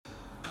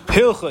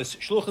Hilchos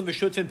Shluchim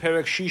V'Shutin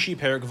Perek Shishi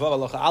Perek Vav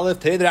Halacha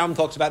Aleph. Today the Rambam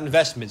talks about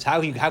investments. How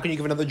can you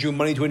give another Jew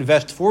money to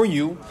invest for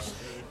you,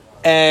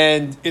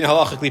 and in a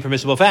halachically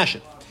permissible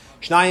fashion?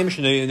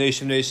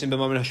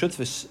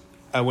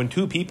 When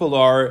two people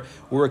are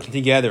working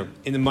together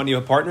in the money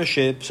of a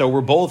partnership, so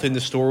we're both in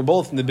the store, we're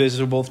both in the business,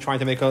 we're both trying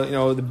to make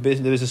the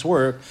business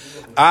work.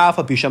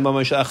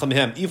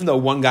 Even though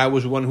one guy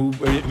was the one who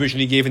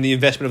originally gave in the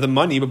investment of the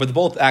money, but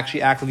both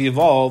actually actively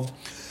involved.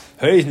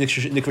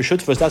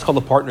 That's called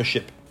a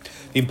partnership.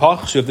 If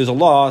there's a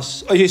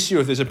loss,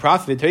 if there's a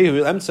profit,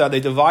 they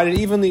divide it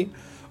evenly,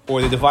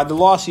 or they divide the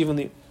loss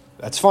evenly.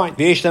 That's fine.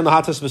 They can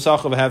also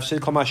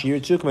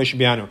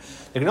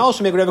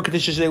make whatever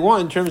conditions they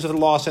want in terms of the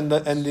loss and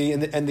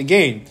the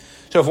gain.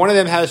 So if one of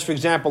them has, for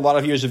example, a lot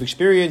of years of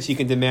experience, he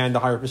can demand a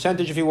higher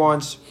percentage if he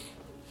wants,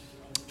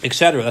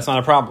 etc. That's not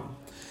a problem.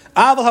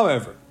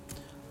 However,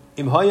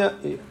 if it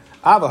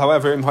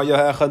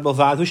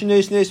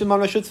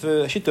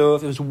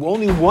was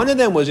only one of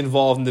them was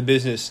involved in the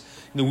business,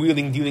 in the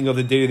wheeling, dealing of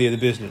the day-to-day of the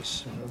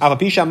business,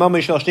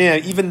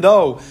 even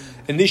though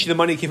initially the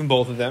money came from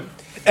both of them,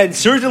 and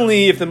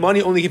certainly if the money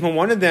only came from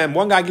one of them,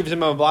 one guy gives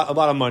him a lot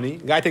of money,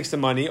 the guy takes the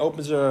money,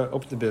 opens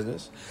the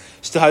business.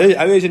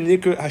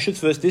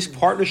 This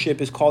partnership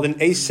is called an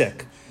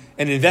ASEC,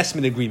 an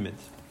investment agreement.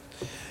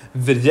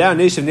 The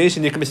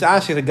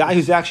guy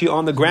who's actually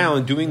on the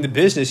ground doing the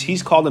business,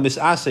 he's called a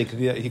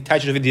misasek. He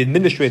touches the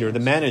administrator, the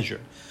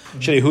manager.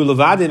 Because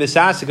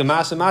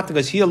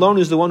he alone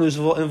is the one who's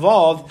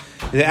involved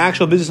in the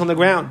actual business on the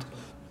ground.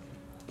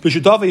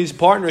 His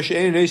partner,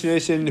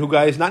 who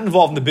guy is not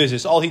involved in the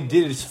business, all he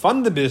did is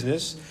fund the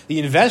business. The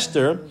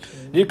investor,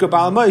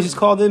 he's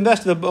called the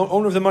investor, the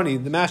owner of the money,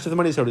 the master of the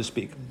money, so to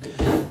speak.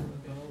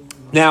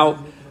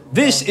 Now,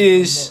 this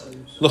is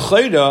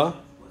l'chayda.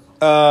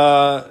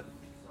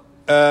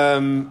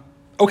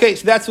 Okay,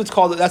 so that's what's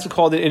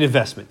called an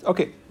investment.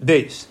 Okay,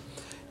 base.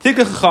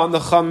 Tikka Chacham, the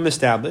Chacham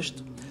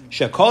established.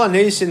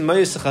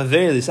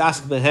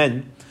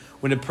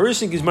 When a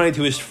person gives money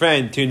to his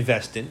friend to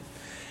invest in,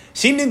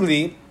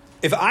 seemingly,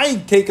 if I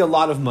take a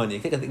lot of money, I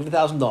take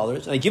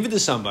 $1,000, and I give it to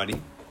somebody,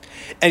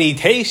 and he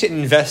takes it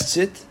and invests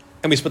it,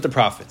 and we split the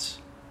profits.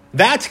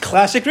 That's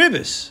classic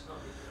ribis.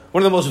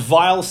 One of the most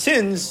vile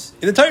sins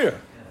in the Torah.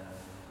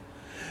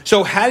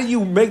 So how do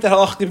you make that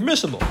halachically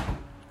permissible?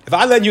 If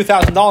I lend you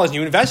 $1,000 and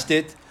you invest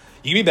it,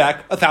 you give me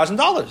back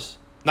 $1,000,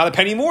 not a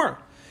penny more.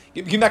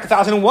 You give me back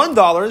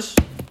 $1,001,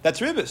 that's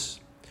ribis.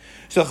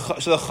 So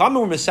the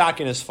Chachamim were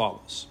misakin as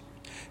follows.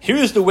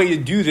 Here's the way to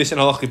do this in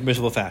a halachically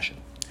permissible fashion.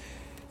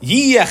 When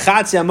I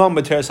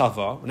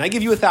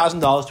give you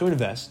 $1,000 to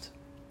invest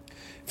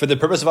for the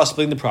purpose of us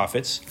splitting the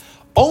profits,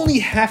 only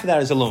half of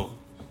that is a loan.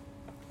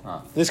 In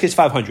this case,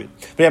 500.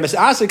 But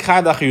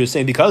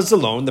saying because it's a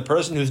loan, the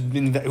person who's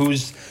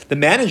the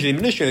manager, the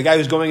administrator, the guy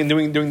who's going and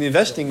doing the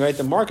investing, right,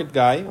 the market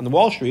guy on the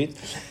Wall Street,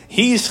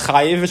 he's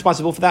chayiv,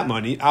 responsible for that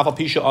money. Even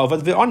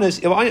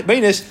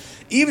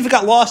if it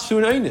got lost through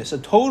an aynus, a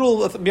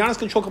total, beyond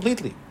control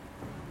completely.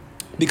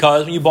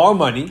 Because when you borrow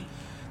money,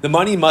 the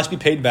money must be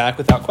paid back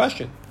without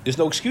question. There's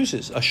no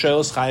excuses. A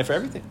shayl is chayiv for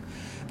everything.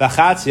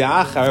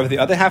 However, the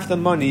other half of the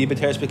money,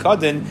 B'teres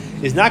Pekadin,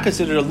 is not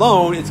considered a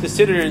loan, it's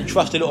considered an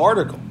entrusted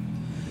article.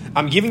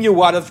 I'm giving you a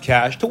wad of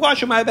cash to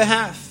watch on my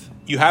behalf.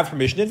 You have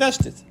permission to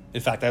invest it.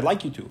 In fact, I'd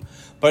like you to.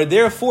 But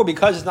therefore,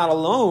 because it's not a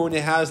loan,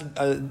 it has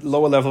a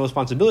lower level of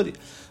responsibility.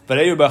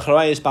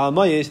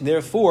 And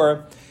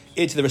therefore,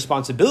 it's the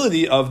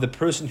responsibility of the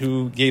person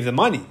who gave the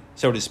money,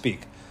 so to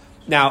speak.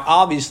 Now,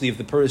 obviously, if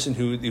the person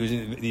who's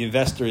the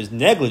investor is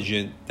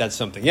negligent, that's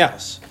something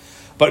else.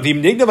 But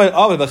even if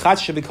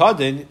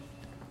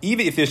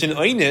there's an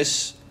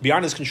oinus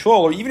beyond his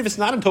control, or even if it's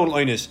not a total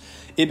oinus,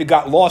 if it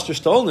got lost or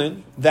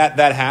stolen, that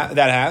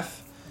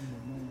half,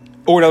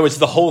 or in other words,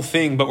 the whole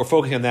thing, but we're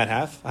focusing on that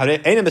half,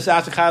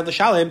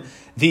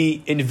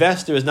 the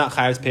investor is not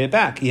chayav to pay it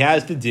back. He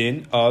has the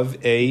din of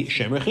a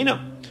shemer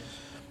chinam.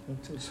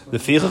 The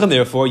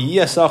therefore,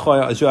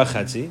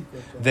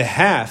 the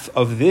half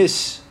of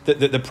this,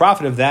 the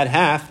profit of that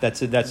half,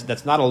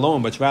 that's not a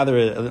loan, but it's rather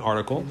an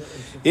article.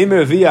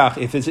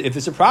 If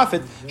it's a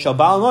profit, shall it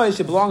belongs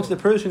to the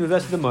person who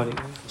invested the money.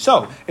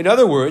 So, in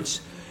other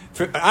words,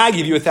 I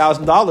give you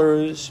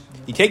 $1,000,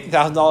 you take the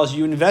 $1,000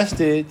 you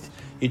invested,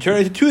 you turn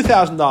it to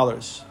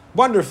 $2,000.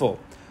 Wonderful.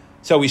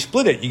 So we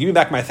split it. You give me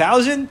back my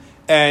 $1,000,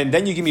 and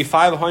then you give me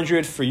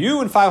 $500 for you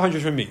and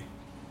 $500 for me.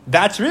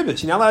 That's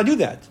ribis. You're not allowed to do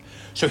that.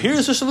 So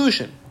here's the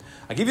solution.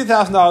 I give you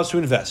 $1,000 to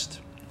invest.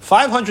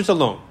 $500 is a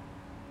loan.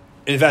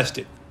 Invest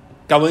it.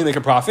 God willing to make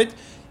a profit.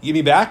 You give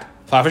me back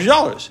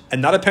 $500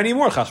 and not a penny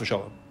more, chas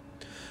v'shalom.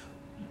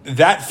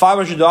 That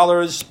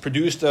 $500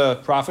 produced a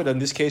profit. In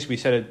this case, we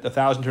said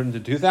 1,000 turned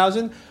into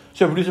 2,000.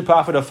 So it produced a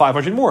profit of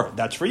 500 more.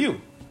 That's for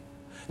you.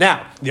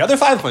 Now, the other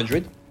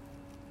 500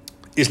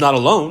 is not a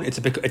loan. It's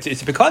a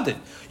pikadon.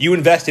 You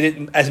invested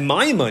it as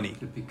my money.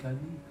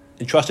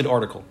 Entrusted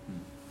article.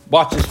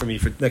 Watch this for me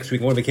for next week.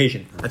 I'm on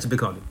vacation. That's a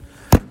pikadon.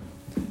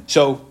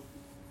 So,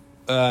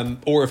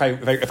 or if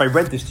I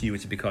rent this to you,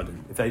 it's a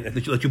pikadon. If I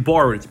let you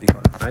borrow it, it's a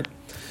pikadon, right?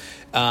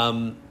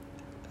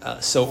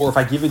 Or if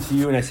I give it to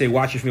you and I say,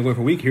 watch it for me going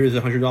for a week, here's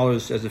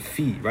 $100 as a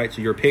fee, right?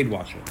 So you're a paid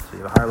watcher. So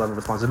you have a higher level of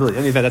responsibility.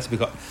 In any event,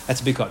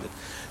 that's a big cut.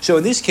 So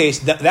in this case,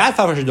 that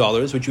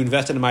 $500, which you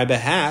invested on my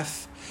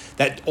behalf,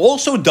 that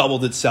also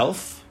doubled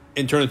itself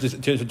and turned into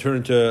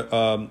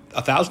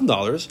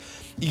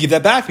 $1,000, you give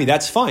that back to me.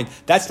 That's fine.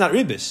 That's not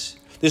ribis.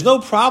 There's no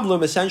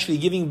problem essentially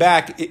giving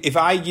back. If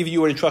I give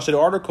you a trusted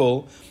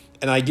article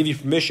and I give you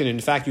permission, and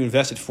in fact you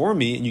invest it for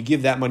me and you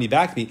give that money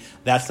back to me,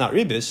 that's not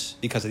ribis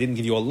because I didn't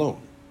give you a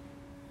loan.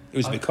 It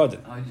was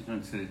bikadin. I did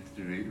not say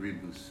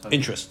ribus.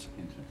 Interest.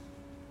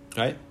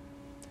 Right?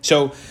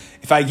 So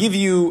if I give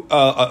you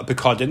a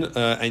bikadin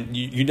and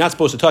you're not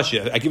supposed to touch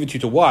it, I give it to you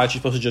to watch, you're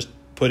supposed to just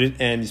put it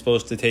and you're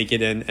supposed to take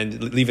it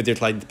and leave it there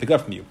till I pick it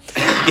up from you.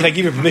 If I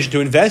give you permission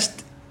to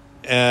invest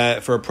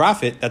for a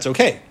profit, that's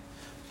okay.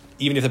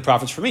 Even if the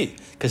profit's for me.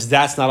 Because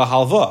that's not a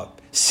halva.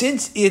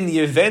 Since in the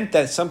event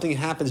that something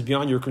happens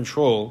beyond your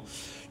control,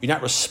 you're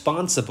not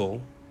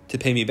responsible to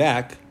pay me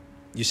back,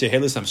 you say, hey,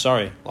 listen, I'm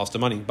sorry, lost the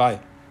money, bye.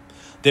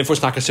 Therefore,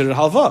 it's not considered a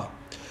halva.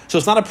 So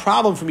it's not a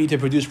problem for me to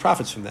produce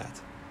profits from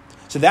that.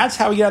 So that's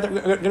how we get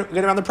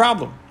around the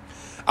problem.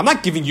 I'm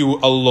not giving you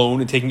a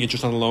loan and taking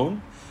interest on a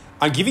loan.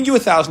 I'm giving you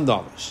 $1,000.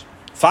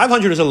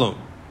 $500 is a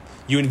loan.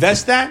 You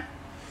invest that,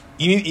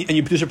 and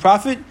you produce a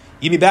profit,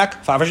 you give me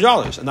back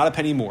 $500 and not a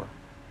penny more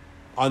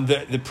on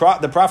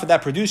the profit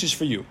that produces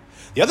for you.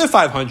 The other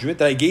 $500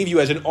 that I gave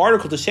you as an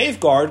article to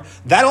safeguard,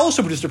 that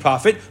also produced a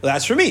profit, well,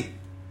 that's for me.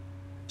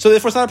 So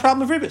therefore, it's not a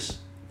problem of ribis.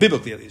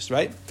 Biblically, at least,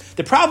 right?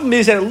 The problem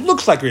is that it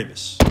looks like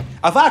ribis.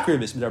 Avak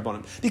ribis,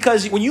 midarbanan.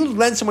 Because when you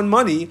lend someone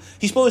money,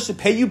 he's supposed to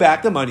pay you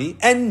back the money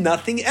and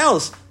nothing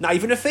else, not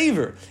even a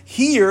favor.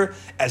 Here,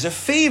 as a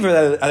favor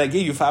that I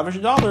gave you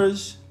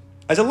 $500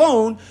 as a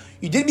loan,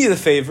 you did me the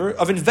favor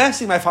of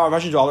investing my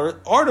 $500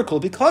 article,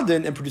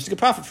 bikadin, and producing a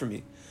profit for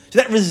me. So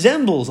that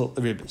resembles a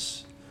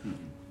ribis.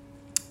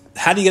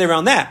 How do you get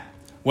around that?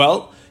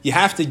 Well, you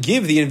have to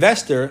give the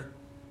investor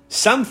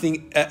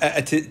something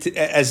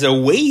as a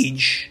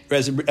wage, or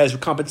as a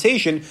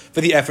compensation for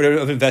the effort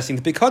of investing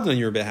the bikadin on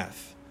your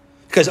behalf.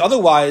 Because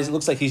otherwise, it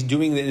looks like he's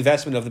doing the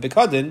investment of the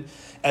bikadin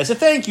as a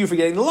thank you for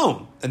getting the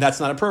loan, and that's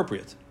not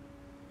appropriate.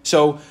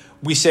 So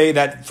we say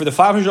that for the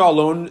 $500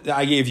 loan that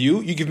I gave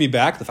you, you give me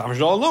back the $500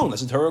 loan.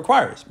 That's what the Torah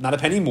requires. Not a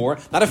penny more,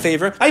 not a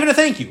favor, not even a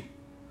thank you.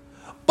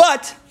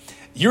 But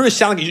you're a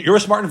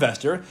smart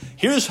investor.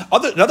 Here's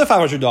another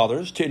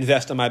 $500 to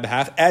invest on my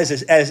behalf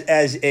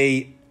as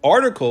a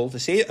article, to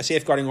say a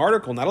safeguarding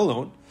article, not a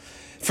loan.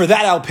 For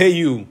that, I'll pay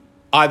you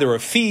either a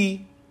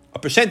fee, a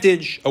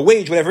percentage, a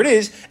wage, whatever it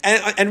is,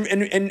 and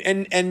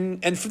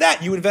for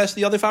that you invest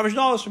the other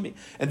 $500 for me.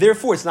 And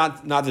therefore, it's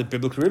not the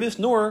biblical ribis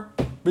nor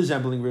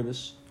resembling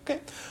ribis. Okay.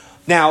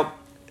 Now,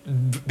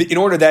 in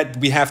order that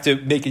we have to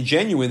make it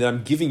genuine that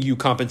I'm giving you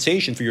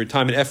compensation for your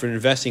time and effort in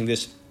investing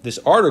this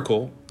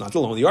article, not the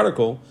loan, the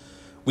article,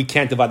 we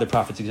can't divide the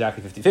profits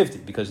exactly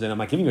 50-50 because then I'm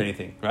not giving you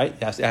anything, right?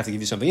 I have to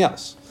give you something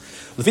else.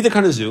 You can't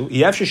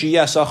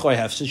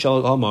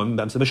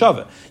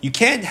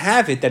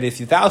have it that if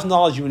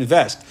 $1,000 you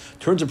invest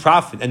turns a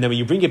profit and then when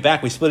you bring it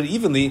back, we split it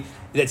evenly,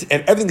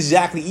 everything's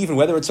exactly even,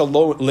 whether it's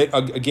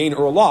a gain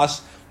or a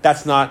loss,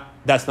 that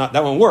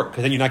won't work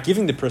because then you're not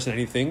giving the person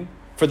anything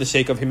for the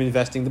sake of him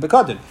investing the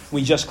bikadin.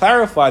 We just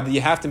clarified that you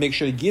have to make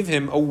sure to give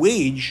him a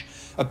wage,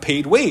 a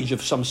paid wage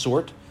of some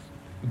sort,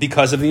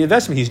 because of the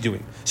investment he's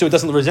doing. So it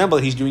doesn't resemble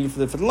that he's doing it for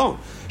the loan.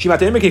 If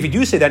you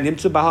do say that, then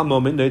it's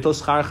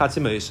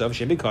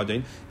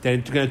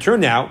going to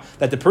turn out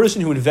that the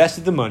person who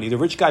invested the money, the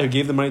rich guy who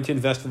gave the money to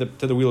invest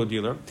to the wheeler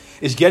dealer,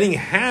 is getting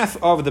half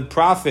of the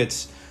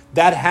profits,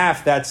 that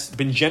half that's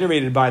been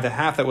generated by the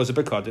half that was a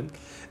bikadin.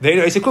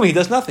 He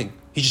does nothing.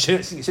 He's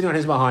just sitting on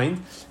his behind,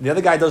 and the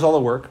other guy does all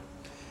the work.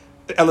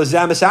 The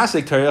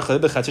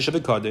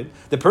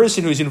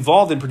person who's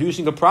involved in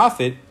producing a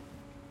profit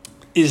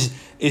is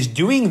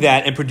doing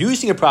that and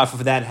producing a profit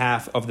for that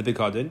half of the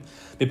bikadin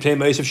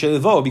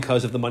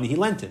because of the money he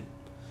lent in.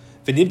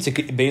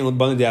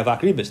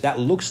 That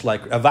looks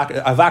like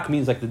avak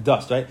means like the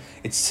dust, right?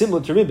 It's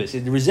similar to ribis.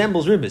 It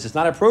resembles ribis. It's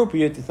not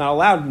appropriate. It's not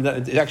allowed.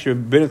 It's actually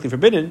rabbinically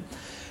forbidden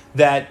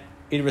that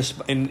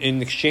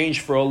in exchange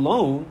for a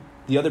loan,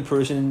 the other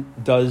person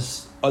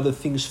does other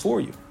things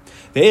for you.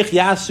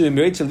 Therefore,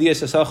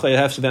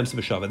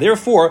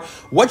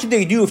 what should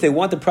they do if they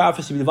want the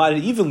profits to be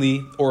divided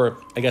evenly, or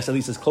I guess at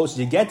least as close as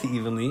you get to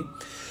evenly,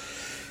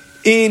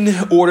 and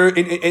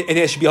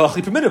it should be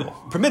halachically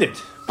permitted.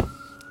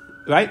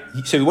 Right?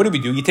 So what do we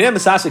do?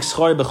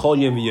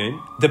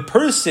 The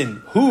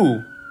person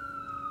who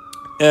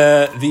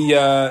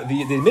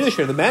the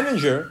administrator, the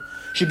manager,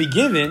 should be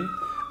given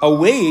a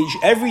wage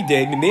every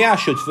day of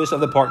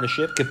the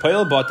partnership.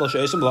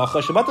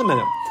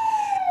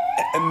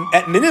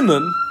 At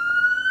minimum,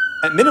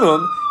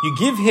 you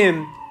give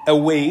him a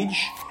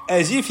wage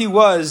as if he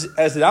was,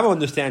 as the Rambam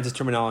understands his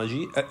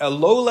terminology, a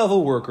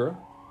low-level worker,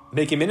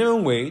 making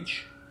minimum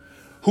wage,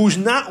 who's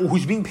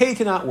being paid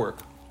to not work.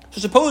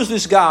 So suppose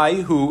this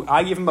guy who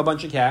I give him a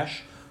bunch of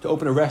cash to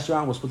open a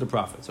restaurant, we'll split the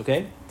profits.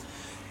 Okay,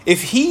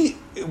 if he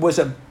was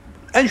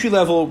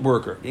entry-level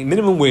worker,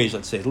 minimum wage,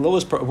 let's say, the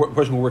lowest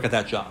person will work at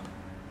that job.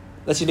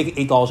 Let's say make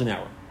 $8 an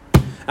hour.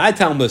 And I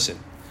tell him, listen,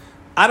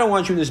 I don't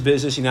want you in this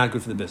business, you're not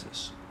good for the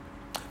business.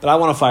 But I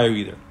want to fire you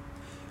either.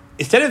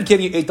 Instead of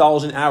giving you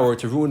 $8 an hour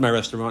to ruin my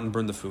restaurant and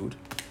burn the food,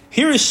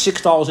 here is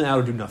 $6 an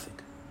hour to do nothing.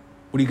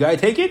 Would you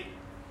guys take it?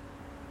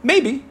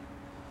 Maybe.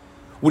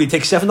 Would he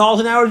take $7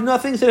 an hour to do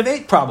nothing instead of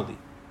 $8? Probably.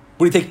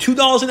 Would he take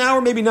 $2 an hour?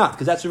 Maybe not,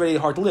 because that's already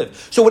hard to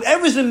live. So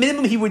whatever is the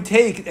minimum he would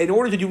take in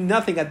order to do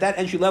nothing at that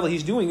entry level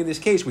he's doing in this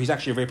case, where he's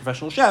actually a very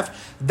professional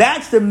chef,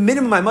 that's the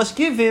minimum I must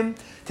give him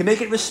to make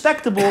it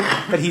respectable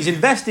that he's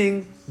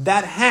investing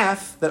that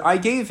half that I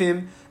gave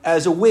him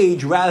as a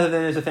wage rather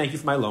than as a thank you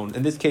for my loan.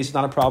 In this case, it's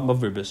not a problem of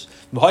ribis.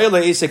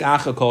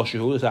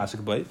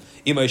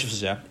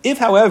 If,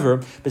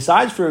 however,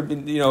 besides for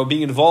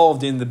being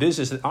involved in the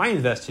business that I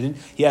invested in,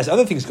 he has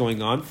other things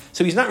going on,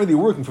 so he's not really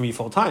working for me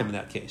full time in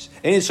that case.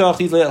 In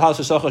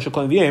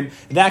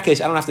that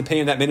case, I don't have to pay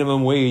him that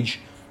minimum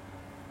wage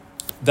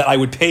that I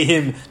would pay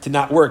him to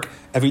not work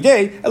every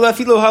day. Even if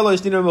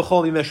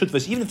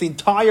the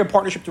entire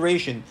partnership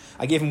duration,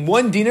 I gave him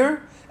one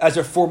dinar as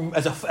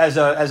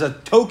a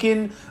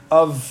token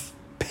of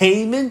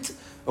payment,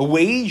 a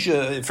wage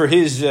for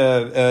his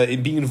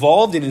being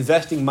involved in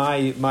investing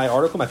my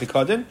article, my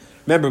pikadon.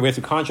 Remember, we have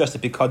to contrast the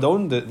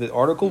pikadon, the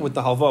article, with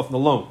the halva from the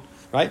loan,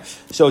 right?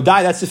 So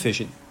that's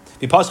sufficient.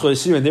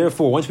 And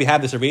therefore, once we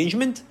have this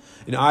arrangement,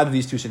 in either of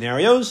these two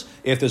scenarios,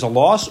 if there's a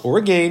loss or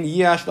a gain, we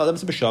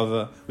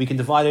can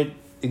divide it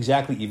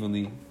exactly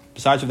evenly.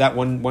 Besides for that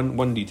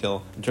one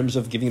detail, in terms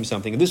of giving him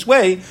something. In this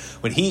way,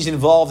 when he's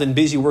involved and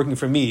busy working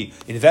for me,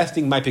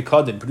 investing my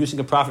pikadon, producing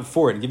a profit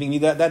for it, and giving me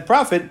that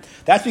profit,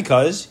 that's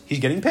because he's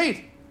getting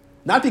paid.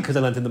 Not because I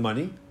lent him the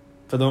money.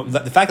 For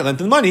the fact I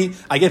lent him the money,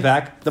 I get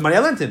back the money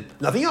I lent him.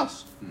 Nothing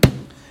else.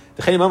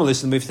 If he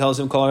tells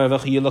him,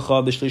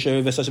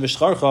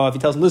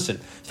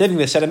 listen, saving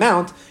the set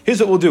amount, here's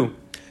what we'll do.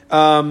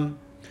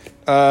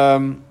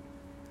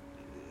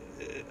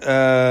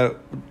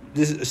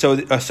 This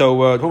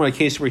a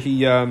case where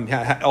he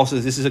also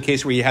this is a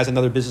case where he has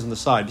another business on the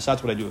side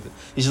besides what I do with it.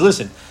 He says,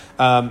 listen,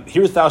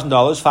 here's $1,000,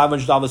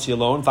 $500 to your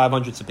loan,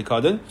 $500 to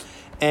pikadon,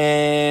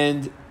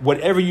 and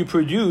whatever you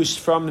produce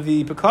from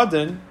the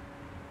pikadon,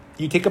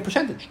 you take a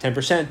percentage,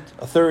 10%,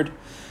 a third.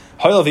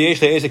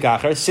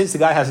 Since the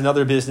guy has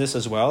another business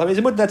as well,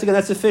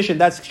 that's sufficient.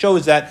 That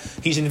shows that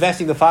he's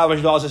investing the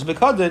 $500 as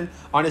pikadon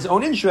on his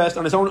own interest,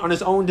 on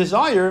his own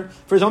desire,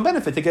 for his own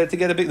benefit, to get the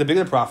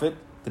bigger the profit,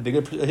 the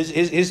bigger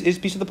his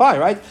piece of the pie,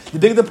 right? The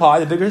bigger the pie,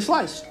 the bigger his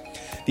slice.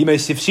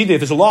 If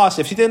there's a loss,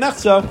 he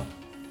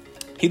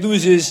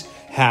loses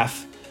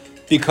half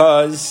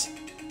because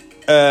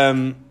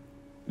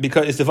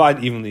it's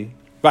divided evenly.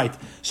 Right.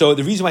 So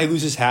the reason why he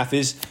loses half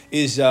is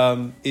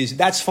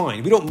that's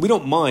fine. We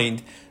don't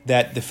mind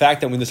that the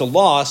fact that when there's a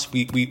loss,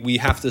 we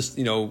have to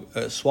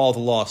swallow the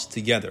loss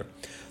together.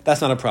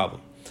 That's not a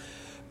problem.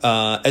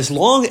 As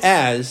long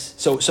as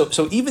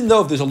so even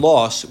though if there's a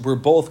loss, we're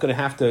both going to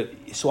have to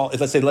swallow.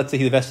 Let's say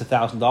he invests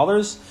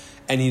 $1,000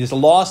 and there's a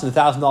loss, and the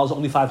 $1,000 is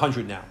only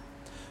 $500 now.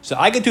 So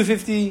I get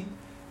 $250,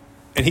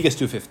 and he gets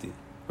 $250.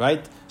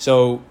 Right.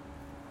 So.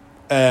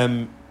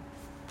 No.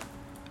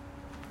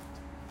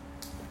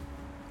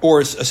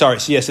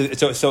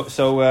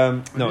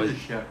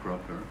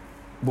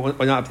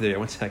 Not up there.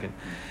 1 second.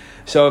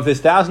 So if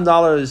there's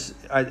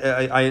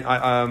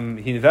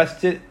 $1,000, he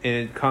invests it,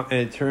 and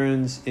it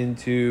turns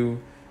into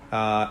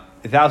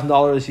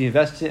 $1,000. He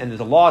invests it, and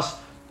there's a loss.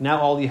 Now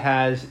all he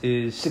has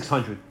is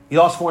 $600. He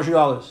lost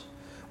 $400.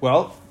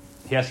 Well,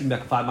 he has to give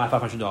back my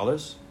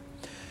 $500,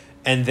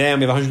 and then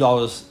we have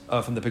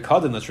 $100 from the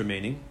pikadon that's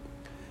remaining.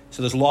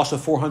 So there's a loss of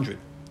 $400.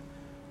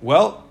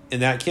 Well, in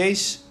that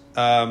case.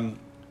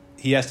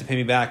 He has to pay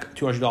me back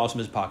 $200 from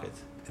his pocket.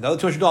 And the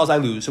other $200 I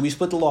lose, so we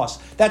split the loss.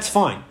 That's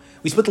fine.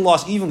 We split the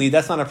loss evenly,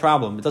 that's not a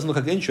problem. It doesn't look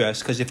like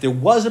interest, because if there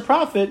was a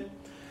profit,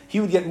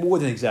 he would get more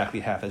than exactly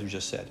half, as we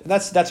just said. And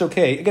that's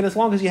okay. Again, as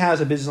long as he has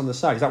a business on the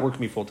side, he's not working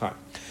for me full time.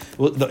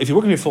 Well, if you're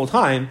working for me full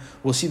time,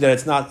 we'll see that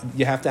it's not.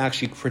 You have to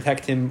actually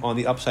protect him on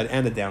the upside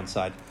and the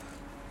downside.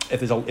 If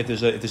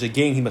there's a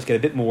gain, he must get a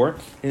bit more,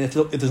 and if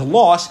there's a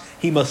loss,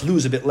 he must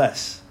lose a bit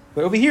less.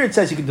 But over here it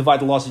says you can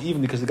divide the losses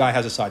evenly because the guy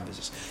has a side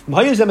business.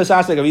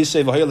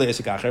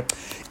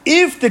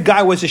 If the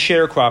guy was a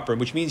sharecropper,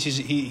 which means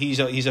he's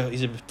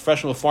a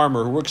professional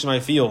farmer who works in my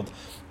field,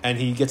 and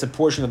he gets a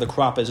portion of the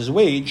crop as his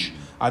wage,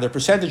 either a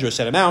percentage or a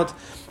set amount,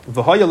 and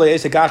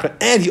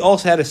he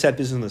also had a set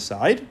business on the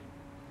side.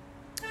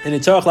 And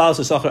in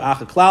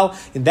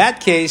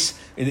that case,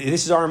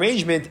 this is our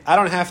arrangement, I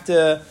don't have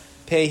to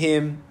pay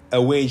him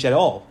a wage at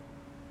all.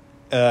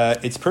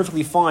 It's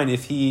perfectly fine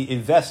if he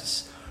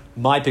invests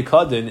my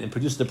pikadon and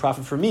produces the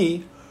profit for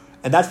me,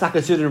 and that's not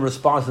considered in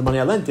response to the money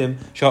I lent him.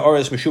 The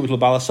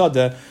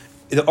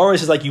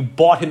oris is like you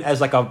bought him as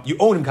you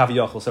own him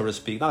kaviyachol, so to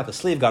speak, not like a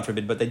slave, God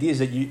forbid. But the idea is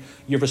that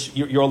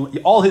you're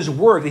all his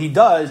work that he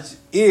does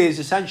is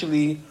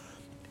essentially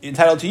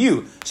entitled to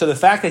you. So the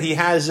fact that he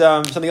has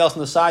something else on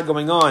the side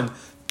going on,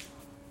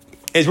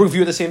 is working for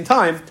you at the same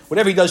time.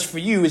 Whatever he does for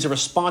you is a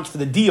response for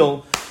the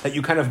deal that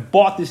you kind of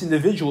bought this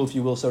individual, if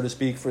you will, so to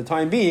speak, for the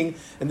time being,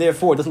 and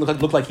therefore it doesn't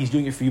look like he's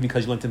doing it for you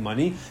because you lent him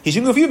money. He's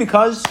doing it for you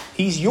because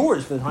he's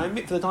yours for the time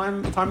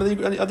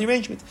of the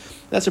arrangement.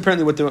 That's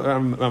apparently what the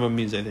Rambam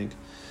means, I think.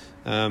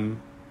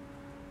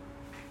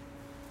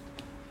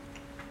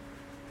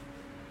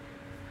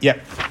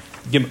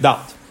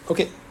 Dalet.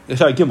 Okay,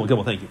 sorry,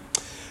 Gimel. Thank you.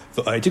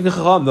 The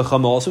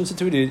Chacham also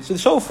instituted.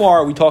 So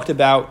far we talked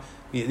about.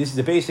 This is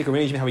the basic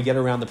arrangement how we get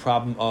around the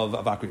problem of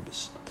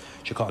akribus.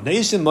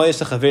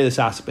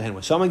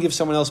 When someone gives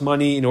someone else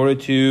money in order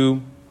to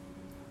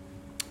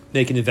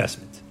make an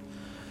investment,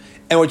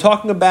 and we're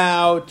talking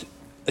about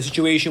a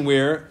situation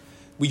where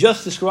we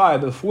just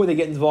described before they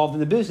get involved in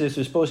the business,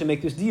 they're supposed to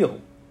make this deal,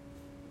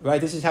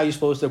 right? This is how you're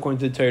supposed to, according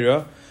to the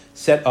Torah,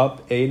 set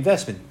up a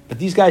investment. But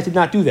these guys did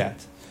not do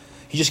that.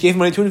 He just gave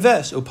money to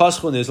invest.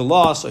 Upaschon, there's a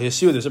loss. Or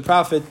Yesir, there's a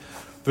profit.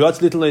 And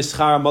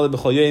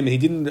he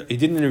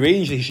didn't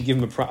arrange that he should give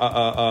him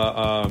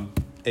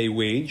a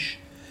wage,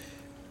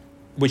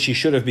 which he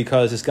should have,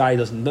 because this guy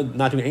does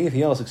not doing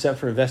anything else except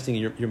for investing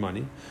in your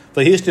money.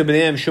 And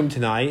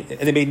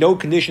they made no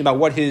condition about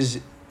what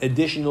his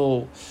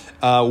additional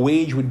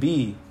wage would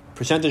be,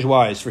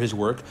 percentage-wise, for his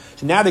work.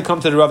 So now they come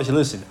to the Rav and say,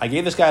 listen, I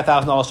gave this guy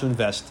 $1,000 to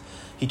invest.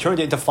 He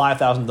turned it into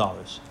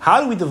 $5,000.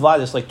 How do we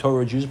divide this like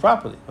Torah Jews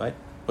properly, right?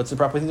 What's the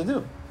proper thing to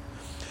do?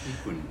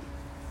 Equally.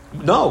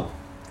 No.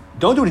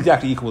 Don't do it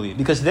exactly equally,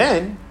 because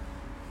then,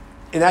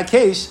 in that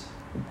case,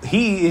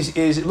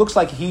 it looks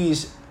like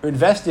he's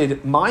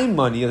invested my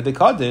money as a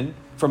bikadin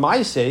for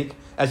my sake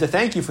as a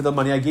thank you for the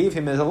money I gave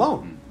him as a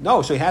loan.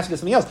 No, so he has to get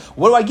something else.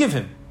 What do I give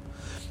him?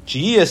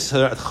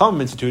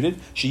 Chacham instituted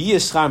the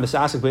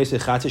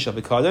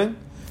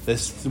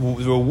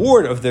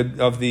reward of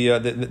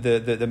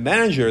the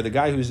manager, the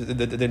guy who's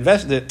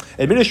the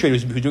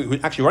administrator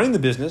who's actually running the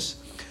business,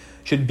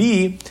 should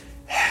be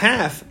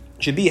half of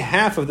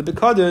the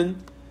bikadin.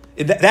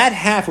 That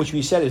half, which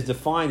we said is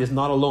defined as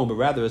not a loan, but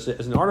rather as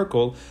an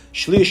article,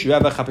 shlish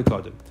revach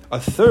hapikadim, a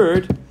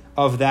third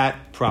of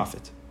that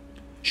profit,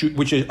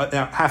 which is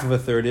half of a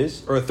third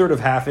is, or a third of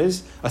half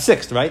is a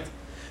sixth, right?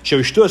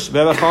 Sheushtus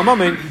revach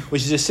ha'mamin,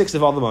 which is a sixth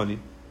of all the money.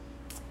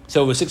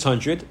 So over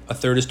 600, a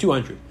third is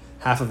 200.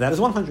 Half of that is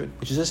 100,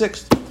 which is a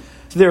sixth.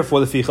 So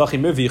therefore, if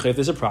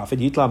there's a profit,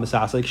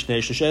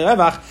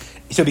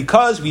 so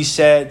because we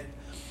said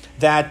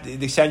that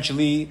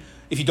essentially,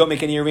 if you don't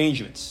make any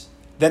arrangements,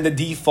 then the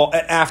default,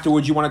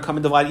 afterwards you want to come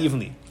and divide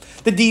evenly.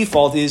 The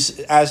default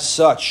is as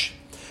such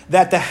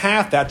that the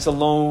half that's a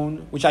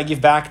loan, which I give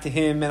back to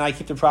him and I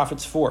keep the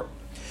profits for,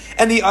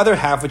 and the other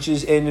half, which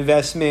is an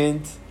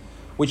investment,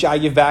 which I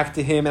give back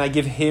to him and I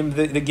give him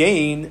the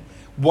gain,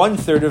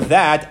 1/3 of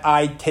that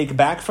I take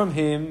back from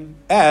him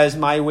as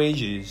my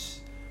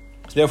wages.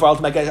 So therefore,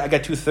 ultimately, I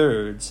get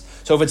 2/3.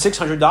 So if it's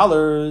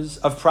 $600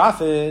 of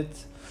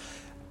profit,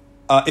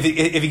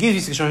 if he gives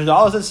me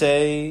 $600, let's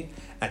say,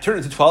 I turn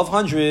it into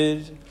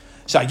 $1,200,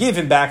 so I give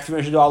him back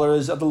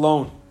 $300 of the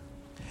loan,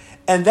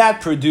 and that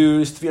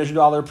produced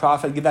 $300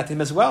 profit. I give that to him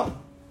as well.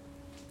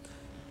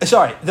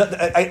 Sorry,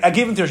 I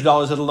gave him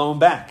 $300 of the loan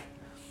back,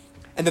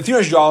 and the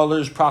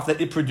 $300 profit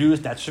that it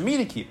produced, that's for me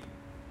to keep.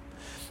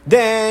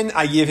 Then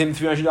I give him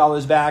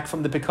 $300 back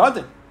from the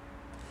pikadon,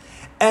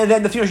 and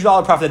then the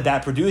 $300 profit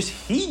that produced,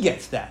 he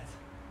gets that.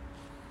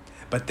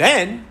 But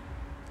then,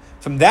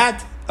 from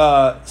that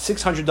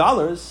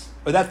 $600.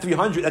 Or that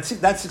 300,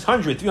 that's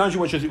 600. 300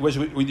 was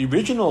the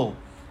original.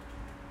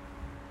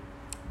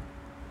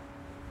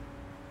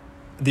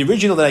 The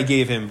original that I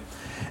gave him,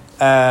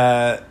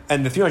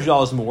 and the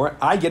 $300 more,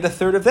 I get a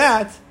third of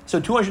that. So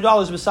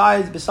 $200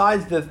 besides the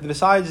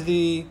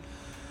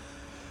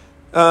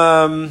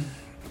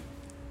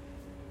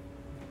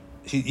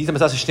he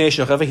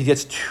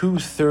gets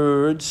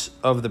 2/3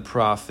 of the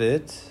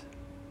profit.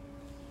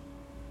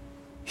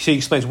 So he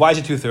explains why is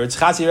it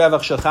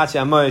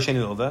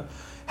 2/3.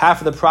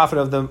 Half of the profit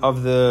of the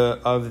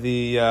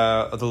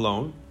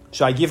loan.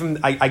 So I give him.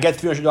 I get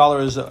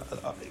 $300.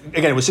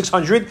 Again, it was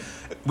 600.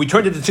 We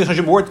turned it to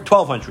 600 more,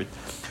 1,200.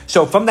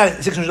 So from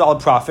that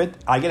 $600 profit,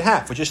 I get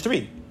half, which is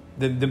 3.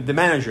 The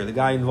manager, the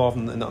guy involved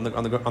on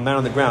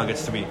the ground,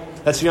 gets 3.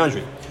 That's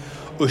 300.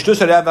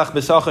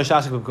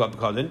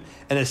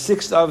 And a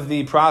sixth of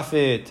the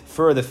profit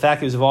for the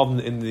factors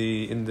involved in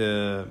the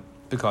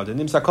pikadon,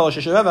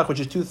 which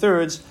is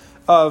 2/3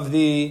 of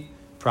the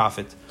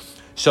profit.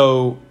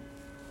 So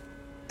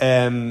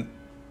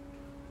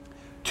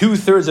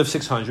 2/3 of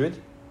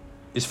 600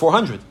 is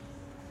 400.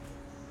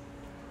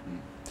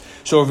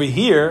 So over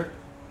here,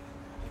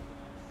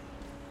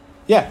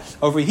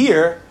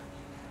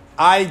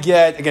 I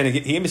get, again, he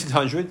gave me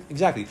 600,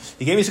 exactly.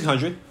 He gave me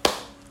 600,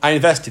 I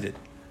invested it.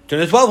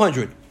 Turned it to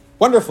 1,200.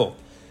 Wonderful.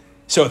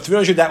 So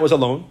 300, that was a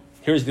loan.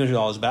 Here's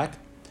 $300 back.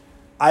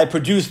 I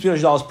produced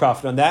 $300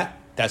 profit on that.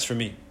 That's for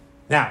me.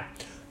 Now,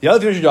 the other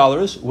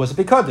 $300 was a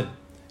pikadon.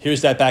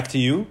 Here's that back to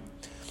you.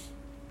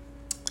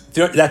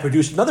 That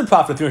produced another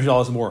profit of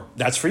 $300 more.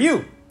 That's for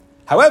you.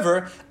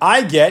 However,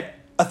 I get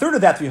a third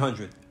of that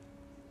 $300.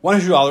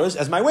 $100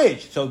 as my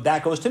wage. So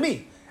that goes to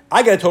me.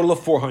 I get a total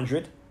of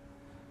 400,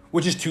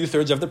 which is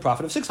 2/3 of the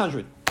profit of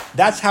 600.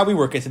 That's how we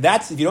work it. So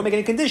that's, if you don't make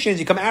any conditions,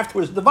 you come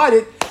afterwards to divide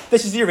it.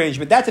 This is the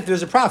arrangement. That's if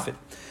there's a profit.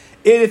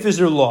 And if there's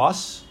a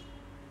loss,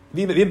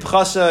 and the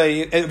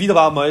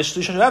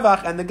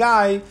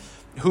guy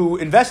who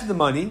invested the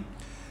money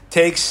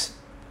takes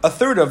a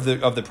third of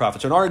the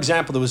profit. So in our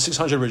example, there was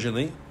 600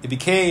 originally. It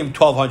became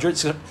 1,200,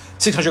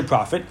 600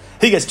 profit.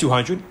 He gets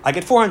 200. I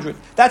get 400.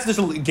 That's just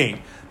a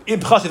gain. In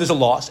Pchasa, there's a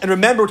loss. And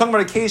remember, we're talking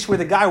about a case where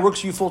the guy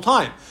works for you full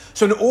time.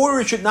 So in order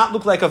it should not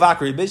look like a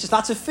vakari biz, it's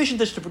not sufficient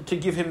to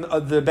give him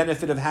the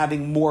benefit of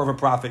having more of a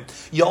profit.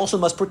 You also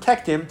must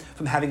protect him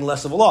from having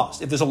less of a loss.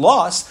 If there's a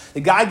loss,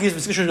 the guy gives him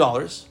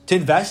 $600 to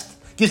invest,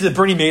 gives it to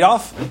Bernie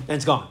Madoff, and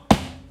it's gone.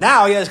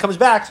 Now he comes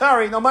back,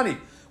 sorry, no money.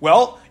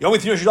 Well, you owe me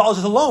 $300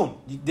 as a loan.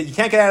 You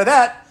can't get out of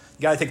that.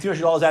 You got to take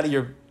 $300 out of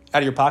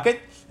your pocket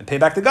and pay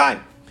back the guy.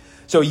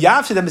 So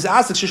Yav said,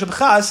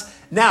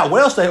 now,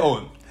 what else do I owe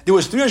him? There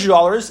was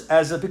 $300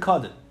 as a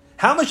pikadon.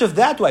 How much of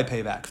that do I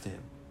pay back to him?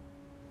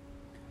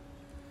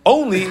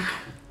 Only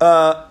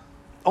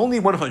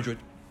 100.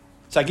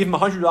 So I give him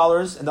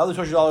 $100, and the other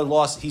 $200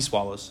 loss he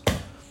swallows.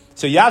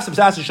 So Yav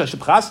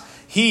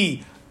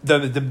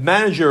the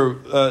manager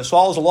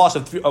swallows a loss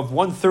of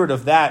 1/3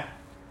 of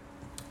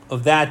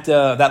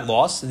that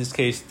loss. In this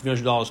case,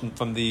 $300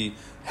 from the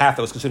half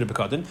that was considered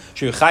pikadon.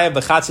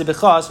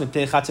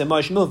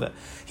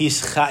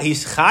 He's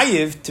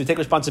chayiv to take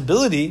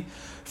responsibility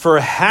for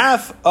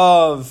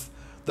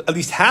at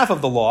least half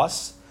of the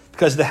loss,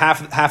 because the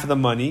half of the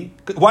money.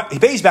 What he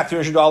pays back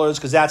 $300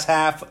 because that's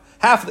half.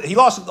 He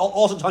lost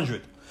also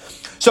 100.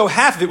 So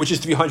half of it, which is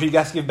 300, he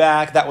has to give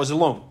back. That was a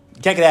loan.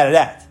 You can't get out of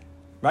that,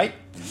 right?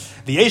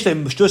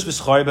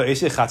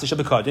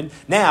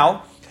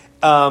 Now,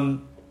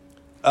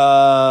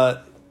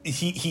 he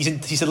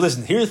said,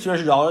 listen, here's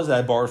 $300 that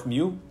I borrowed from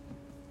you.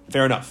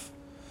 Fair enough.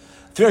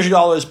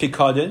 $300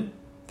 pikadon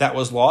that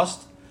was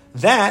lost.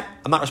 That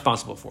I'm not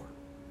responsible for.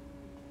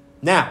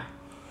 Now,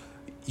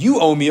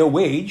 you owe me a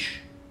wage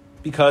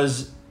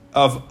because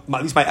of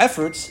at least my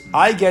efforts.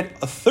 I get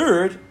a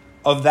third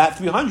of that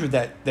 $300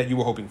 that you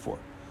were hoping for.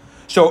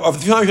 So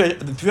of the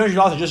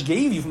 $300 I just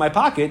gave you from my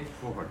pocket,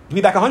 give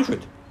me back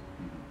 100.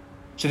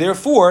 So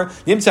therefore,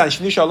 so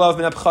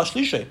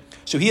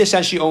he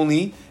essentially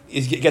only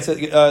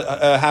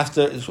has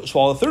to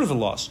swallow a third of the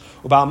loss.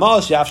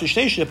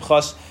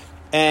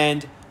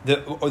 And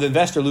the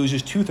investor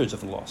loses 2/3 of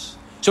the loss.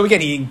 So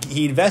again,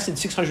 he invested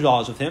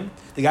 $600 with him.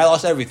 The guy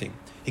lost everything.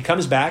 He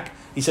comes back.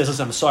 He says,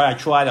 "Listen, I'm sorry. I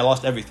tried. I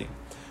lost everything.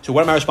 So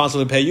what am I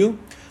responsible to pay you?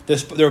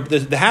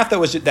 The half that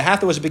was a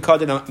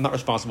pikadon I'm not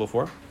responsible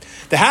for.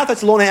 The half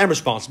that's a loan I am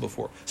responsible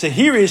for. So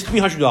here is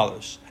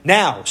 $300.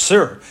 Now,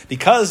 sir,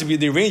 because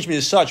the arrangement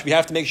is such, we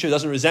have to make sure it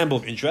doesn't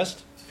resemble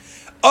interest.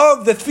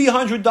 Of the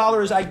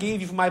 $300 I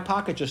gave you from my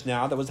pocket just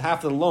now, that was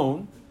half of the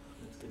loan,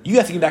 you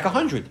have to give back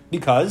 100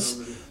 because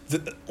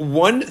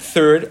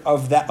 1/3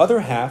 of that other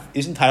half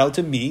is entitled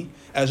to me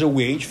as a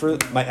wage for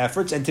my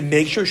efforts and to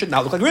make sure it should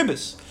not look like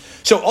ribbis.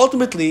 So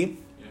ultimately,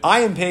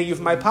 I am paying you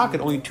from my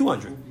pocket only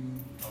 200.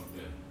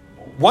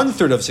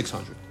 1/3 of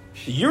 600.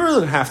 You're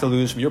going to have to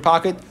lose from your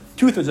pocket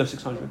 2/3 of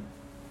 600.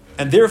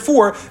 And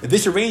therefore,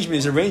 this arrangement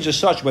is arranged as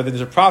such, whether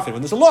there's a profit,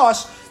 when there's a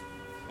loss,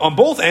 on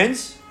both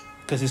ends,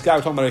 because this guy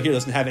we're talking about here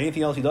doesn't have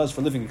anything else he does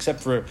for a living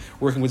except for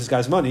working with this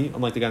guy's money,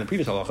 unlike the guy in the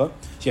previous halacha. So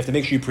you have to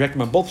make sure you protect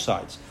him on both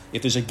sides.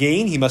 If there's a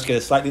gain, he must get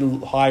a slightly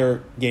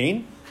higher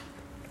gain,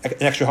 an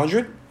extra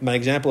 100. My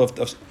example of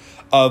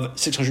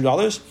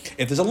 $600.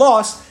 If there's a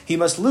loss, he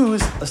must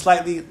lose a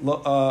slightly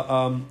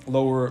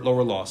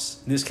lower loss.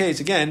 In this case,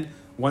 again,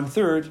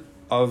 1/3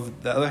 of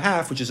the other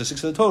half, which is a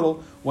sixth of the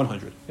total,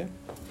 100. Okay?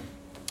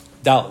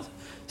 Daled.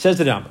 Says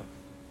the Rambam.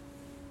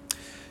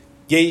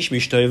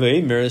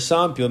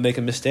 Some people make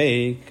a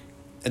mistake,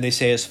 and they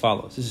say as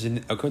follows.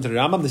 According to the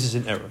Rambam, this is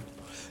an error.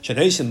 A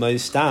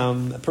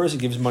person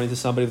gives money to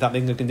somebody without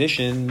making a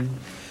condition.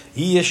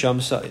 To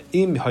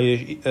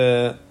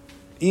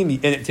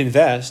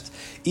invest,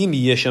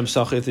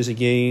 if there's a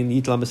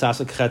gain,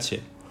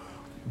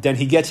 then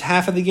he gets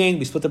half of the gain.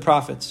 We split the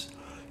profits.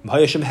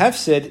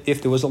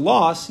 If there was a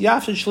loss, he'll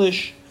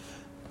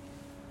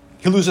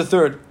lose a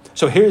third.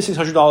 So here's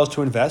 $600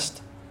 to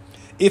invest.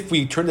 If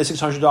you turn the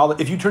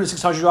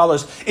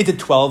 $600 into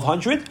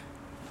 $1,200,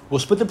 we'll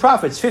split the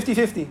profits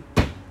 50-50.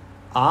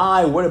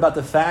 What about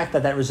the fact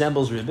that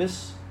resembles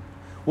ribbis?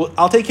 Well,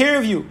 I'll take care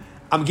of you.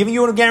 I'm giving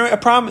you a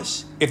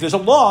promise. If there's a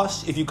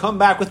loss, if you come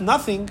back with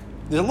nothing,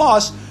 there's a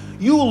loss,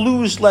 you will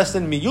lose less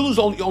than me. You'll lose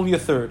only a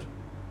third.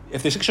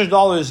 If the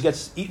 $600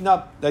 gets eaten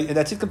up,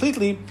 that's it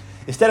completely.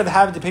 Instead of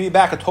having to pay me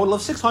back a total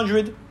of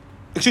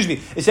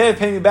instead of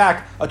paying me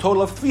back a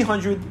total of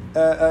 300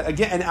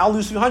 again, and I'll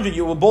lose 300,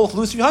 you will both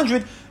lose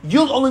 300.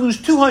 You'll only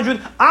lose 200.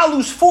 I'll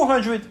lose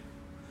 400.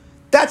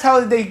 That's how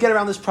they get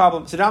around this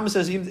problem. So Rambam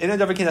says,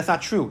 that's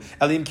not true.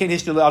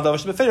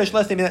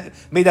 Unless they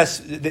made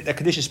that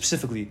condition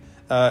specifically,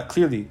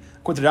 clearly.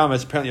 According to Rambam,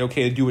 it's apparently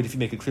okay to do it if you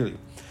make it clearly.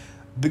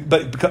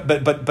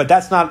 But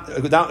that's not,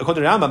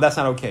 according to Rambam, that's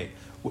not okay.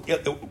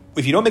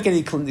 if you don't make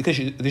any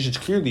conditions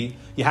clearly,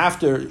 you have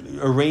to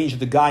arrange that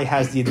the guy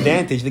has the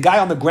advantage. The guy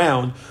on the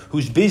ground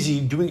who's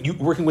busy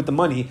working with the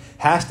money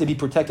has to be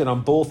protected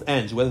on both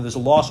ends, whether there's a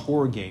loss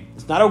or a gain.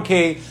 It's not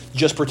okay to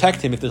just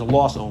protect him if there's a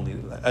loss only,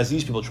 as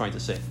these people are trying to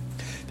say.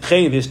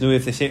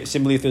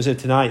 Similarly, if there's a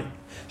tonight,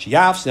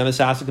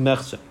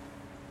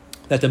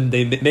 that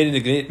they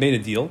made a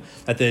deal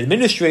that the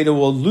administrator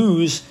will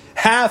lose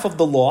half of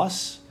the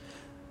loss,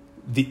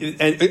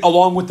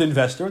 along with the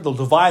investor. They'll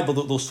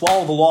they'll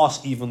swallow the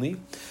loss evenly.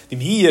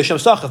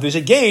 If there's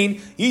a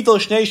gain, he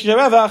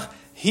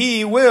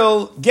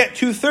will get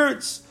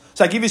 2/3.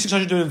 So I give you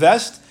 600 to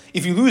invest.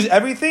 If you lose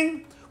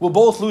everything, we'll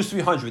both lose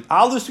 300.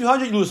 I'll lose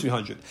 300, you lose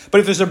 300.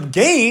 But if there's a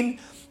gain,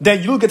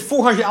 then you'll get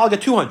 400, I'll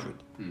get 200.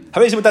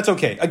 But that's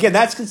okay. Again,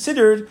 that's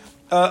considered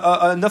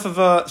enough of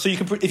a. So if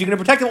you're going to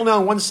protect him only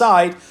on one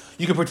side,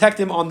 you can protect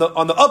him on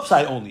the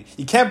upside only.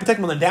 You can't protect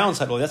him on the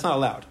downside only. That's not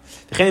allowed.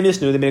 They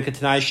make a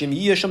tanai shim.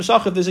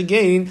 If there's a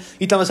gain,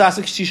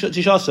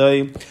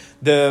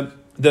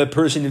 the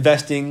person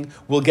investing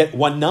will get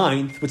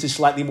 1/9, which is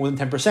slightly more than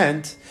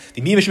 10%.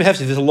 If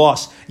there's a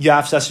loss,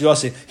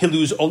 he'll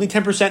lose only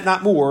 10%,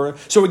 not more.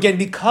 So again,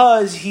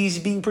 because he's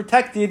being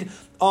protected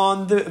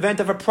on the event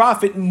of a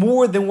profit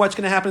more than what's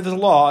going to happen if there's a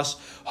loss.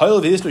 As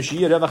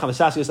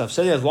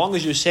long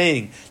as you're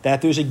saying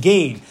that there's a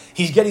gain,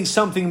 he's getting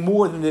something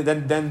more than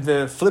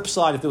the flip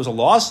side if there was a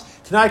loss.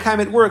 Tonight,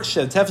 it works,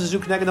 and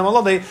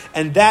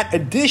that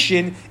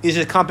addition is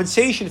a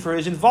compensation for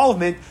his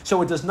involvement,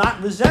 so it does not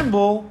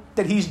resemble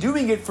that he's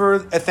doing it for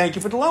a thank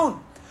you for the loan.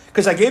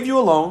 Because I gave you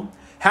a loan,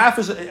 half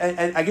is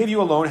a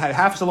loan,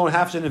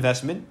 half is an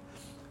investment.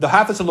 The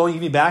half that's a loan you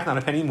give me back, not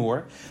a penny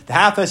more. The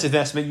half that's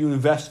investment you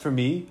invest for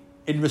me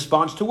in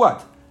response to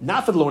what?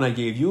 Not for the loan I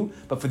gave you,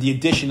 but for the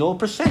additional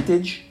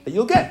percentage that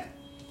you'll get.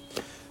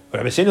 My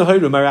rabbi said,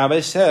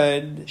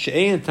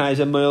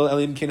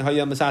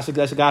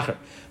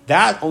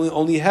 that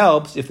only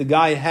helps if the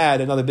guy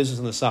had another business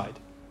on the side.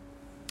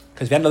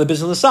 Because if he had another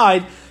business on the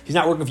side, he's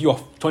not working for you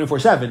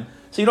 24/7,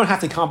 so you don't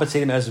have to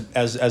compensate him as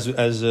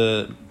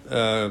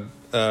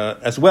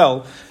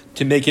well,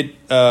 to make it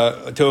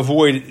to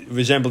avoid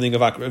resembling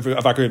of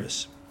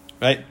akribus,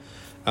 right?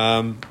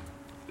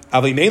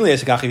 Mainly,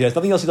 if he has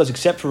nothing else he does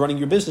except for running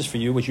your business for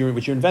you, which you're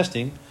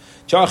investing.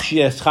 And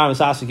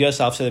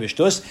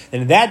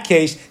in that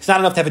case, it's not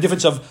enough to have a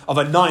difference of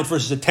a 9th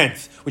versus a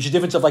 10th, which is a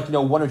difference of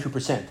 1 or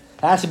 2%. It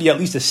has to be at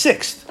least a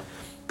 1/6.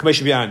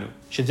 Because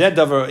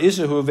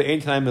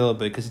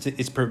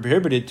it's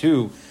prohibited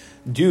to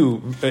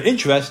do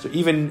interest, or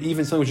even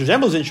something which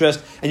resembles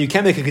interest, and you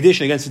can't make a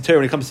condition against the Torah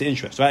when it comes to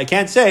interest, right? I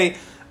can't say,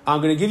 I'm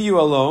going to give you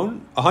a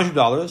loan,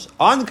 $100,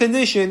 on the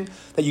condition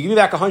that you give me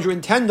back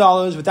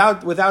 $110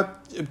 without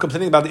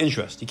complaining about the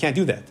interest. You can't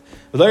do that.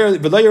 The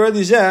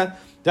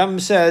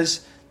Rambam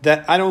says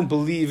that I don't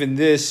believe in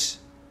this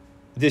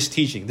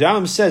teaching. The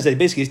Rambam says that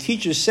basically his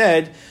teacher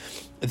said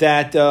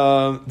that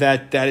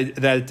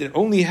it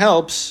only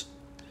helps.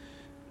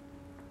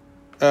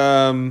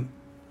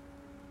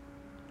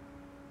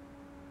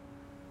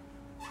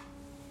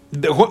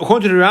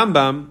 According to the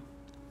Rambam,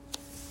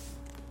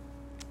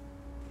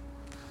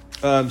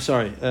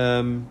 according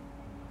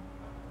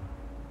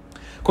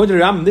to the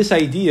Rambam, this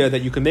idea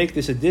that you can make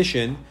this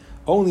addition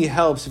only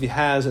helps if he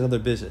has another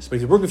business. But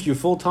if he's working for you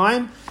full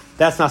time,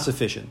 that's not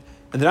sufficient.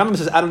 And the Rambam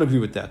says, I don't agree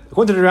with that.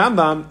 According to the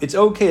Rambam, it's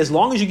okay as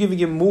long as you're giving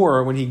him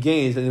more when he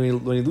gains than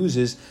when he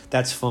loses.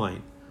 That's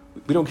fine.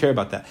 We don't care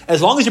about that.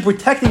 As long as you're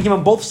protecting him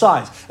on both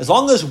sides, as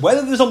long as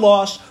whether there's a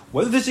loss,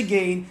 whether there's a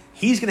gain,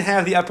 he's going to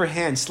have the upper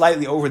hand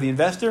slightly over the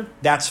investor,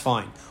 that's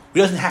fine. It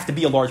doesn't have to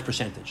be a large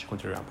percentage,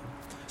 according to the Rambam.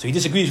 So he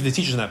disagrees with the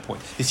teachers on that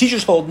point. His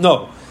teachers hold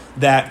no,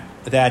 that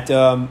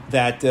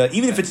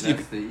even if it's... The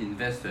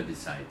investor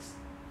decides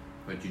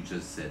what you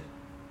just said.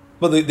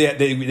 Well,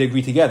 they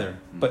agree together,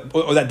 but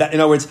in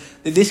other words,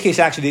 in this case,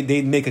 actually,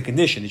 they make a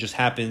condition. It just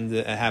happened.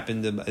 They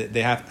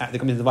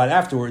come to divide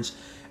afterwards,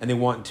 and they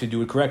want to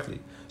do it correctly.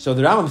 So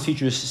the Rambam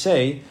teachers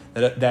say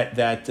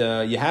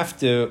that you have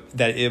to,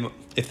 that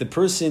if the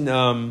person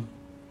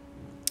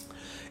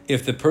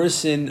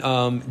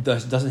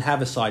doesn't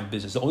have a side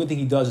business, the only thing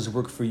he does is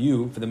work for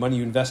you for the money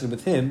you invested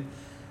with him.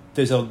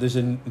 There's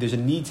a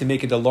need to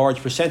make it a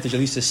large percentage, at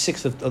least a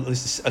sixth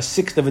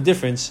of a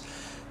difference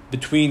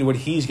between what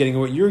he's getting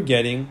and what you're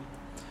getting.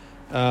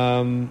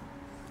 In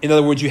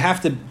other words, you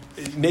have to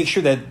make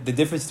sure that the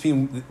difference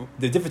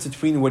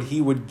between what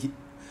he would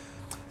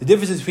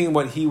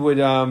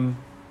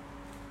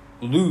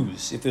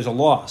lose if there's a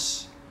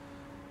loss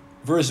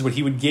versus what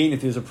he would gain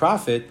if there's a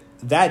profit,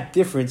 that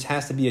difference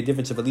has to be a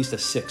difference of at least a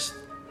 1/6,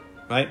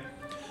 right?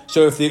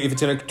 So if it's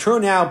going to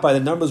turn out by the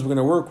numbers we're going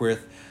to work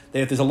with,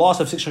 that if there's a loss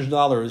of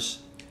 $600,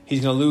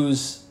 he's going to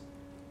lose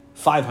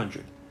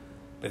 $500.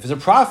 But if there's a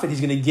profit, he's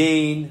going to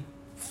gain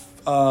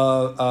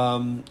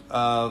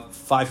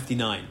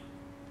 $559.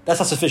 That's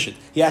not sufficient.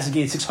 He has to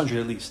gain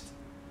 $600 at least.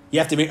 You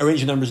have to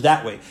arrange the numbers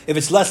that way. If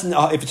it's less than,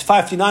 if it's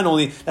 559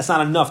 only, that's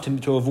not enough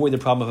to avoid the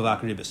problem of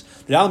akribis.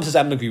 The Rambam says,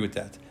 I don't agree with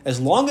that.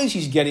 As long as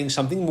he's getting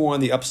something more on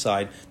the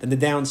upside than the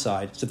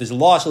downside, so if there's a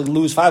loss, he'll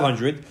lose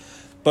 500,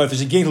 but if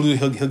there's a gain,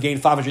 he'll gain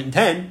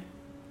 510,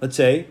 let's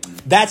say,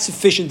 that's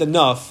sufficient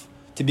enough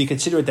to be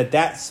considered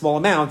that small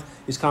amount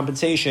is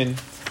compensation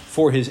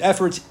for his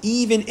efforts,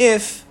 even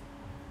if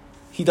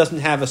he doesn't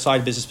have a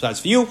side business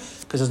besides for you,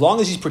 because as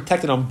long as he's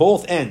protected on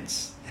both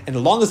ends, and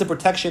as long as the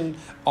protection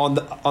on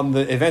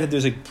the event that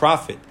there's a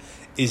profit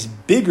is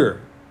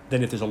bigger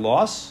than if there's a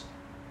loss,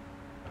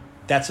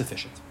 that's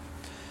sufficient.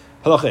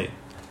 Halachei.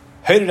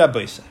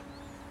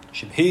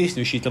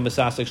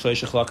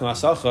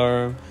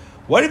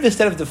 What if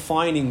instead of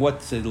defining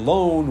what's a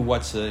loan,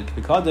 what's a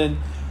pikadon,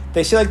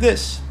 they say like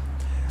this: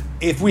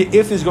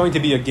 if there's going to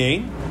be a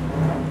gain,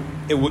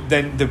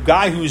 then the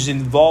guy who's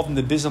involved in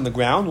the business on the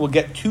ground will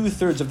get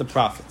 2/3 of the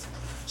profit.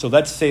 So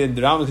let's say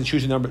the Rambam is going to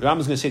choose a number. The Rambam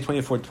is going to say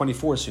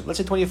 24 soon. Let's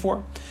say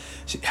 24.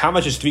 So how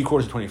much is 3/4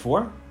 of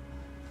 24?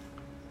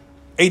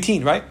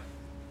 18, right?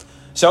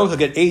 So he'll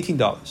get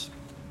 $18.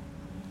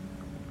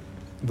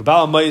 The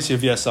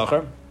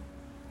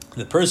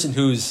person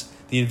who's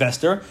the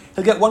investor,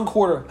 he'll get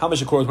 1/4. How much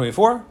is a quarter of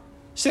 24?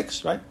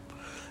 6, right?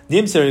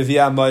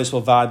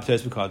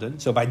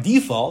 So by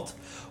default,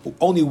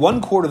 only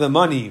 1/4 of the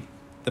money,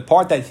 the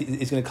part that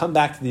is going to come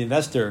back to the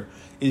investor,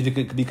 is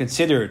going to be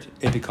considered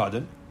a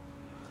pikadon,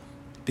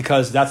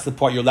 because that's the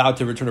part you're allowed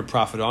to return a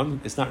profit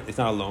on. It's not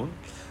a loan.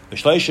 And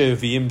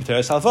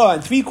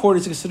 3/4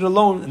 is considered a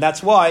loan, and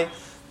that's why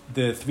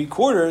the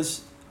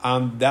 3/4 I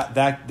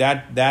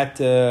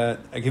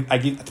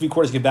give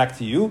 3/4 give back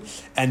to you,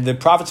 and the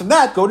profits from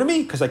that go to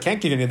me because I can't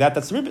give any of that.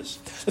 That's the ribbis.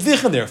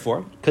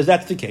 Therefore, because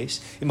that's the case,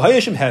 if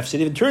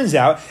it turns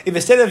out if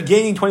instead of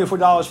gaining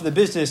 $24 for the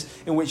business,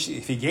 in which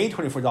if he gained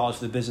 $24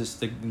 for the business,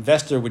 the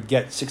investor would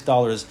get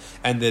 $6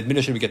 and the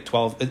administrator would get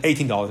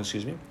 $18.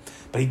 Excuse me.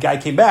 But the guy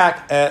came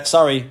back,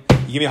 sorry,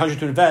 you give me $100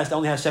 to invest, I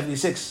only have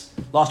 $76,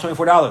 lost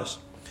 $24.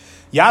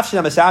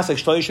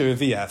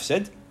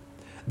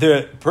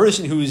 The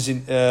person who's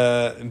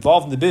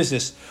involved in the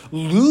business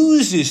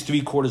loses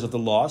 3/4 of the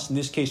loss. In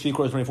this case,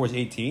 3/4 of 24 is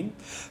 18.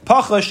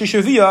 But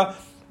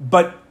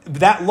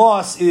that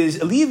loss is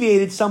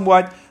alleviated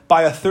somewhat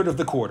by 1/3 of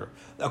the quarter.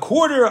 A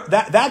quarter,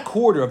 that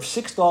quarter of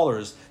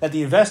 $6 that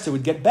the investor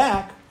would get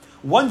back,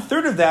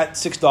 1/3 of that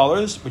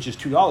 $6, which is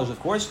 $2, of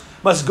course,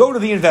 must go to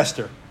the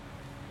investor.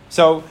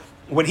 So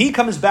when he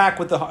comes back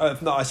with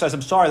says,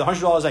 I'm sorry, the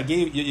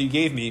 $100 you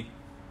gave me.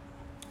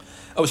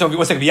 Oh, so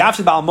one second. And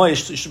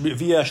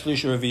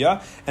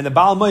the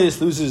Baal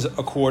Mois loses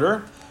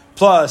 1/4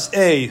 plus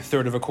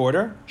 1/3 of a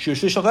quarter.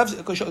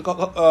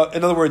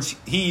 In other words,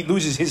 he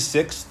loses his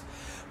 1/6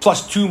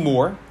 plus 2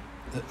 more,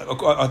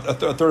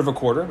 a third of a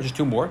quarter, which is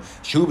 2 more,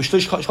 which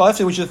is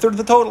 1/3 of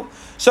the total.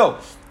 So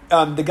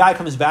the guy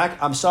comes back.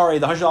 I'm sorry,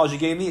 the $100 you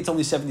gave me, it's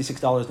only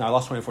 $76 now. I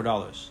lost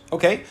 $24.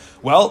 Okay,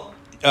 well.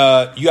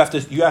 You have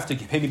to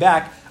pay me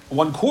back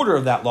 1/4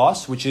 of that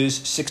loss, which is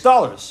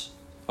 $6.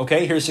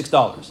 Okay, here's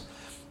 $6.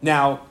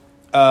 Now,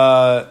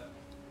 the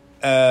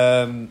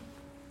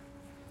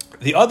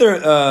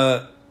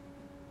other,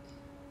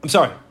 I'm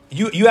sorry,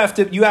 you have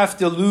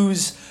to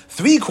lose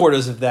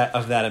 3/4 of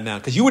that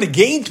amount, because you would have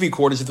gained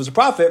 3/4 if there was a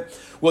profit.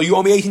 Well, you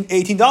owe me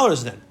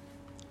 $18 then,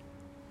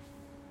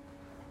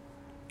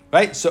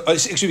 right? So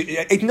excuse me,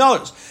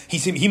 $18.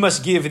 He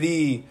must give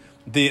the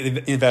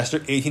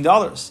investor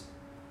 $18.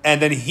 And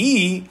then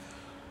he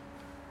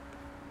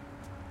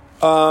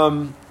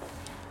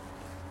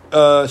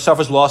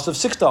suffers loss of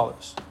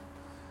 $6.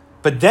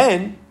 But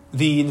then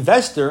the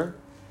investor,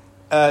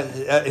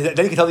 then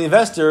you can tell the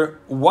investor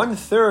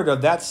 1/3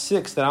 of that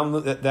 6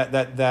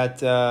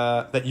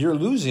 that you're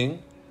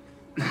losing.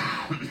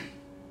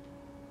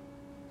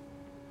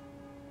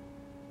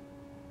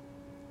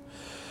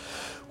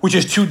 Which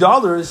is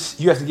 $2,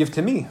 you have to give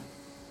to me.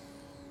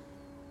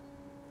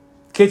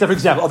 Keita, for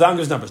example, I'll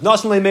give numbers.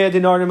 Nasan le'meya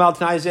dinar gave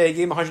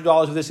him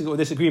 $100 with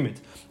this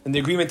agreement. And the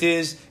agreement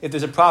is, if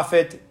there's a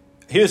profit,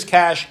 here's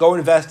cash, go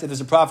invest. If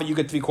there's a profit, you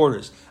get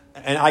 3/4.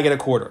 And I get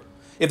 1/4.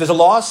 If there's a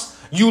loss,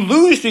 you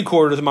lose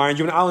 3/4, mind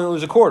you, and I only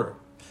lose 1/4.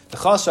 The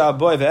chasra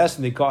boy v'es,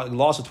 and they got a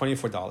loss of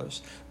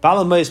 $24.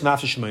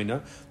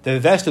 The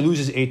investor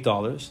loses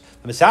 $8.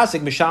 The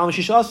mesasik mishal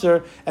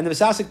shishasser, and the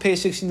mesasik pays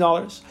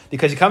 $16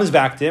 because he comes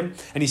back to him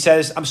and he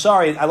says, "I'm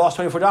sorry, I lost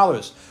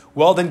 $24.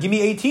 Well, then give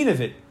me 18 of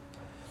it."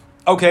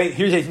 Okay,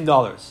 here's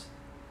 $18.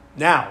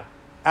 Now,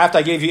 after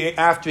he gave me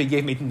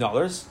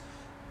 $18,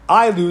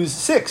 I lose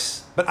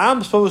 6, but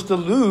I'm supposed to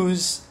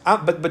lose.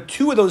 But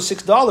 2 of those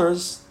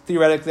 $6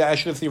 theoretically, I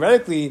should have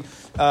theoretically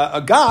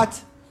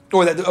got, but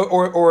 2 of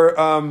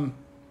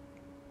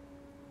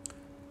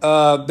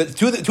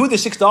the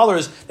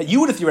 $6 that you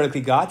would have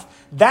theoretically got,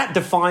 that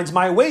defines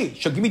my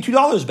wage. So give me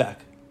 $2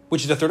 back,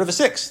 which is 1/3 of a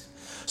 6.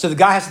 So the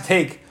guy has to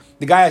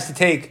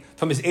take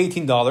from his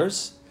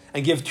 $18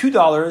 and give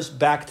 $2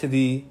 back to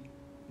the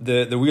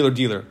wheeler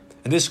dealer.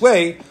 And this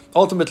way,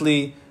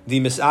 ultimately, the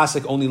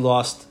misasik only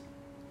lost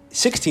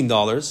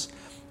 $16,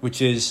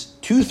 which is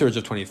 2/3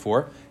 of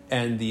 24,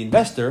 and the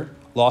investor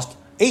lost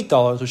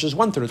 $8, which is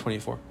 1/3 of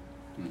 24.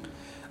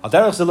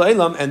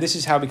 And this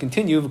is how we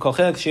continue.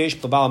 Whatever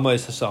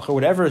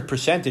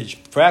percentage,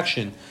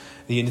 fraction,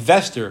 the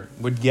investor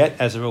would get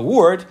as a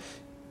reward,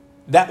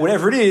 that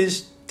whatever it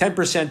is,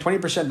 10%,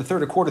 20%, the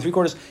third, a quarter,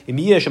 3/4.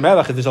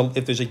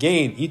 If there's a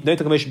gain, he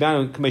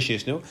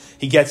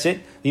gets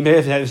it.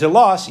 If there's a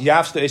loss, he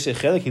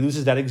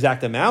loses that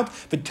exact amount.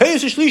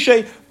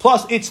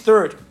 Plus its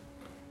third.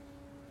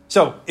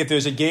 So if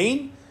there's a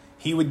gain,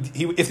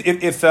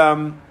 if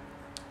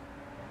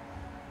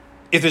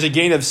there's a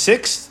gain of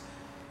 6,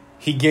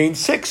 he gains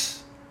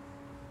 6.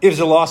 If there's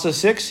a loss of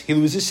 6, he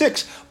loses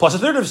 6. Plus a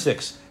third of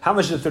 6. How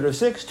much is a third of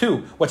 6?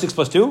 2. What's 6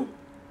 plus 2?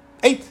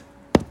 8.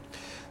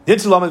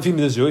 If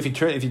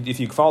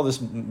you follow this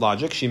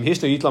logic,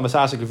 if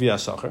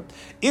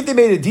they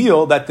made a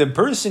deal that the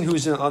person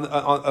who's on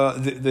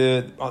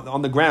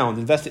the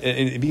ground,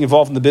 being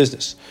involved in the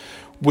business,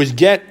 would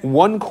get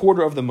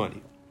 1/4 of the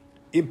money,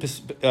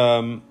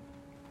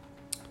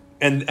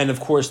 and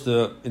of course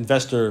the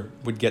investor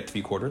would get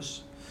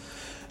 3/4.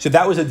 So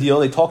that was a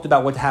deal. They talked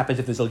about what happens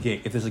if there's a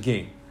gain.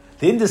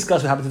 They didn't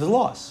discuss what happens if there's a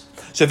loss.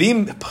 So if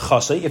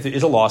there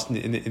is a loss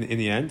in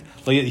the end,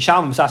 the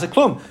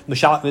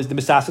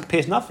misasik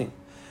pays nothing.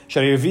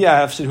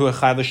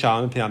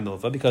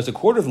 Because a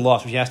quarter of the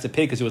loss, which he has to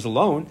pay because it was a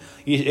loan,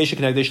 he gets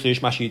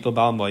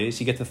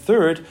a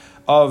third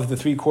of the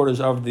 3/4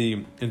 of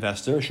the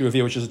investor,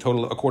 which is a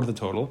quarter of the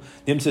total.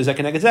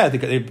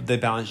 They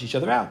balance each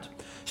other out.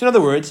 So in other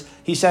words,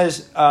 he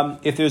says,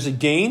 if there's a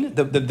gain,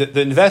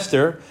 the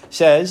investor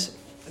says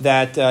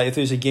that if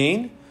there's a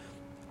gain,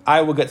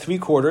 I will get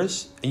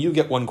 3/4 and you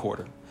get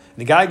 1/4. And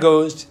the guy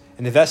goes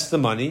and invests the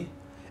money,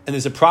 and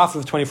there's a profit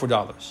of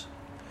 $24.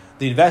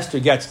 The investor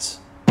gets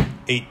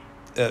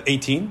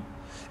 18,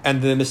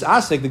 and the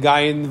misasik, the guy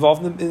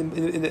involved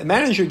in the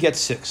manager, gets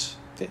 6.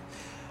 Okay?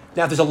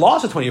 Now, if there's a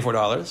loss of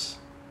 $24,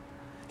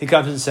 he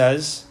comes and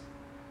says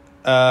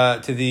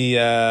to the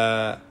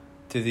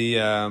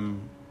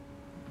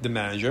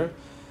manager,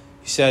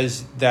 he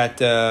says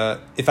that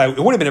if it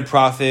would have been a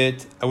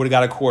profit, I would have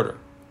got 1/4.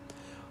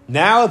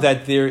 Now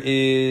that there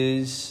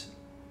is,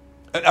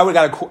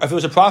 if it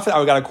was a profit, I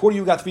would have got 1/4,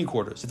 you got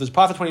 3/4. If there's a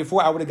profit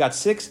 24, I would have got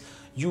 6,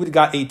 you would have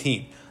got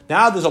 18.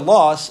 Now there's a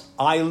loss,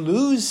 I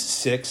lose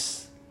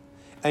 6,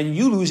 and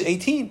you lose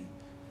 18.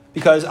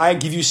 Because I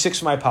give you 6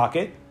 from my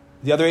pocket,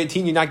 the other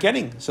 18 you're not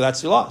getting, so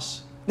that's your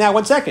loss. Now,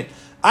 1 second.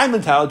 I'm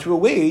entitled to a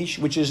wage,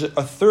 which is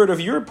a third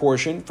of your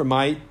portion for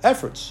my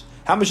efforts.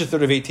 How much is a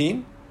third of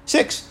 18?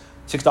 6.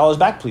 $6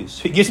 back, please.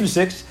 He gives him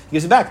 6. He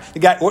gives it back. The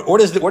guy, what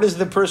does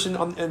the person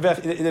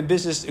in the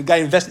business, the guy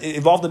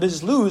involved in the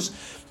business, lose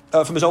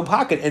from his own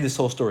pocket? And this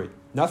whole story,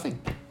 nothing.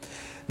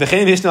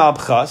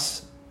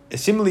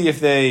 Similarly, if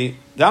they,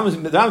 I'm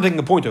making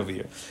a point over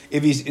here.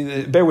 If he's,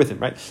 bear with him,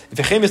 right? If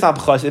they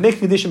make a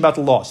condition about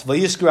the loss. They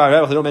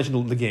don't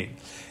mention the gain.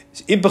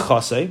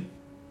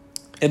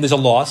 And there's a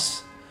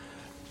loss.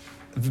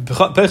 He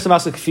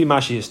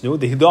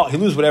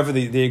loses whatever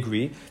they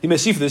agree. You may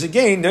see if there's a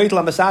gain, then the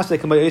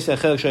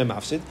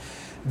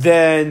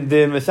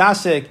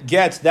Mesasek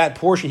gets that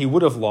portion he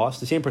would have lost,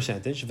 the same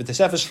percentage. If it's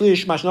a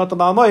shlish,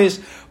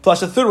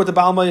 plus a third what the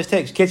Baal Moyes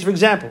takes. Case for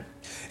example,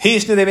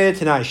 they made it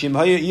tonight.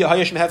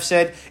 Hayashim have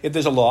said if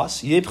there's a loss,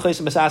 the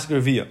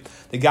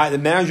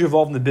manager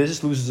involved in the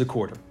business loses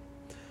 1/4.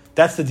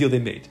 That's the deal they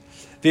made.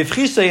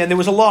 And there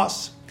was a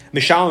loss. He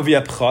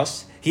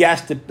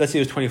has to, let's say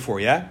it was 24,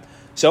 yeah?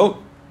 So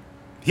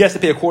he has to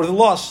pay 1/4 of the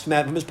loss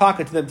from his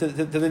pocket to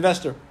the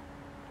investor,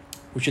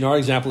 which in our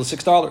example is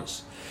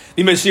 $6.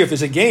 You may see if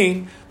there's a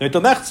gain, he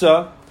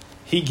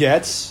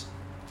gets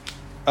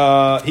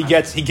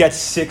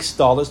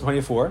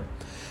 $6.24.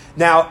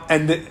 Now,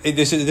 and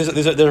there's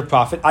a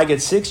profit. I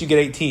get 6, you get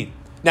 18.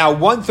 Now,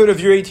 1/3 of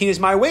your 18 is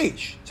my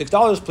wage.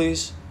 $6,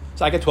 please.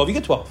 So I get 12, you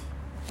get 12.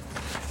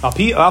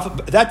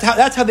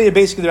 That's how they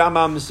basically, the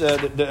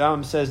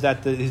Rambam says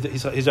that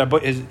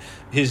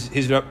his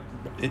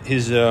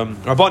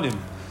Rabbanim,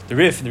 the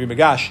Rif and the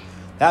Rimagash,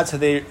 that's how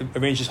they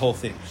arrange this whole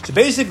thing. So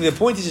basically, the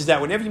point is that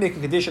whenever you make a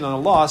condition on a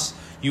loss,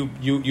 you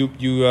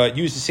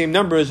use the same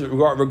numbers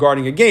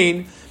regarding a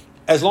gain,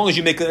 as long as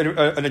you make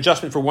an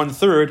adjustment for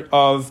 1/3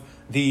 of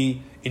the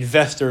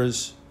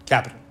investor's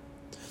capital.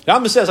 The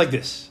Rambam says like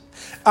this.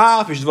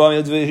 Even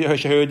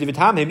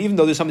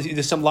though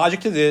there's some logic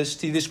to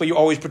this way you're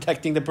always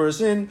protecting the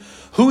person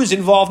who is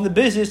involved in the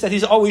business that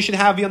he's always should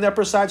have be on the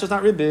upper side, so it's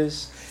not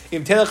ribis.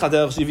 If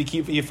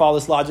you follow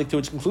this logic to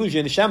its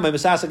conclusion, it's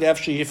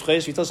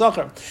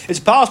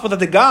possible that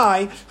the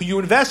guy who you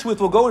invest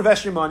with will go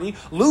invest your money,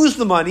 lose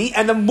the money,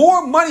 and the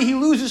more money he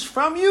loses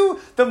from you,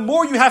 the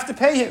more you have to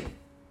pay him.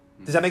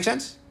 Does that make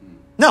sense?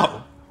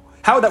 No.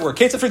 How would that work?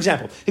 For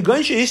example, if he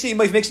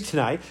makes it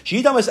tonight, if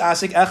he tells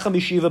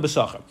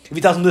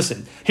him,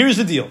 listen, here's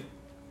the deal.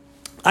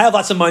 I have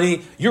lots of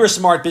money, you're a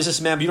smart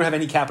businessman, but you don't have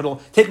any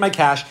capital, take my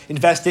cash,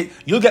 invest it,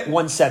 you'll get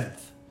 1/7.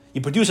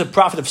 You produce a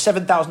profit of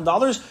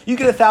 $7,000, you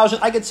get 1,000,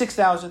 I get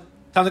 6,000.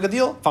 Sounds like a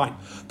deal? Fine.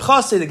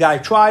 Plus, say the guy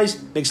tries,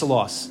 makes a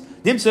loss.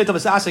 Turns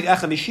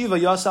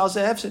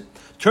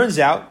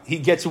out he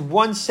gets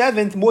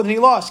 1/7 more than he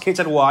lost.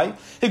 Why?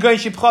 The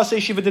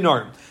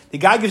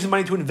guy gives him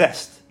money to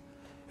invest.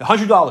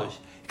 $100.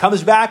 He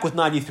comes back with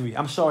 93.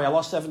 I'm sorry, I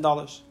lost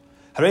 $7.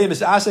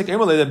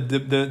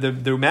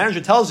 The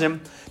manager tells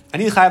him,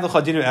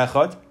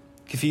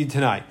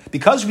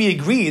 because we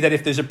agree that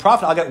if there's a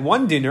profit, I'll get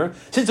one dinner.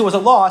 Since it was a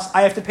loss,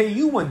 I have to pay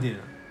you one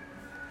dinner.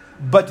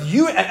 But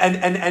you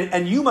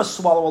and you must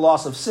swallow a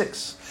loss of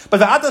 6. But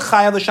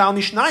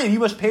you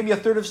must pay me a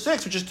third of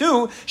 6, which is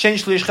 2,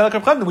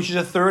 which is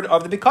a third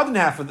of the bikadon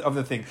half of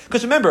the thing.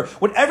 Because remember,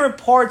 whatever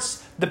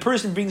parts the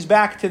person brings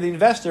back to the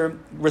investor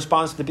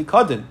responds to the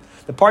bikadon.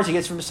 The parts he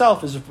gets from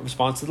himself is a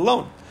response to the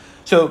loan.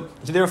 So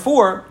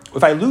therefore,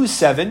 if I lose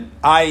 7,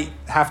 I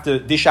have to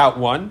dish out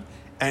 1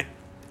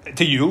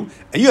 to you,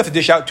 and you have to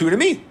dish out 2 to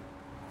me.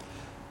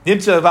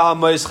 If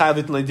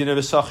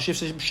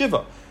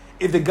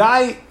the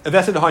guy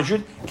invested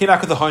 100, came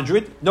back with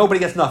 100, nobody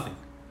gets nothing.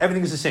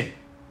 Everything is the same.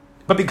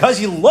 But because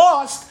he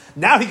lost,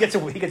 now he gets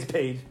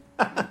paid.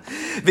 So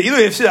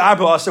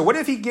what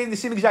if he gave the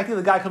same exact deal?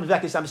 The guy comes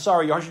back and says, "I'm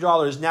sorry, your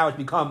 $100 now it's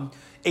become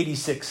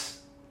 86."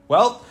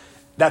 Well,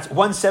 that's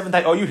 1/7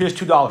 I owe you. Here's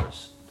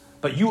 $2.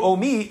 But you owe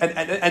me,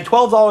 and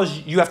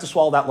 $12 you have to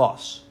swallow that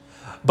loss.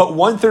 But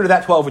 1/3 of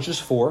that 12, which is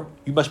 4,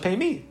 you must pay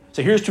me.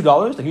 So here's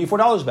 $2. Then give me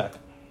 $4 back.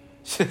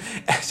 So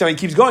he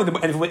keeps going.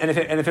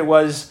 And if it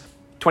was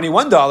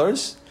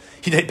 $21,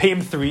 he'd pay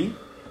him 3,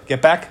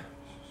 get back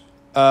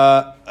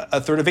a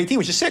third of 18,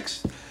 which is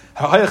 6.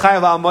 So this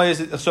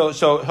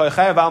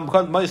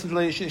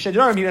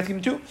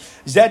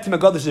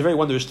is a very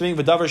wondrous thing.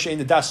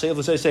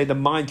 The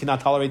mind cannot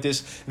tolerate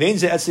this.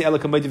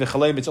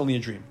 It's only a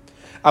dream.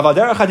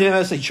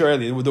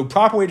 The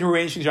proper way to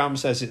arrange things, Rambam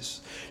says is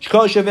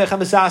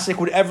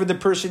whatever the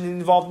person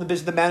involved in the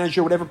business, the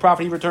manager, whatever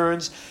profit he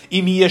returns,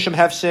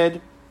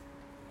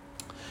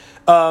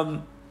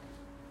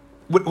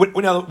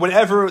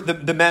 whenever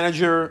the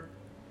manager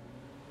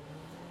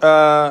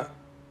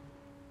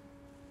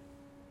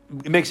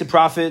makes a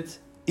profit,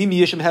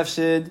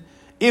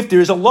 if there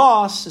is a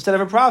loss instead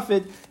of a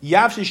profit,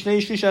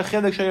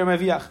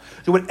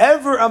 so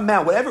whatever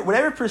amount,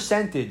 whatever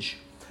percentage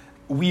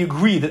we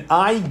agree that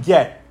I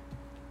get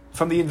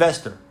from the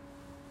investor,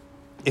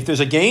 if there's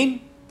a gain,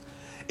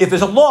 if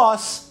there's a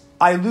loss,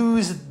 I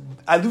lose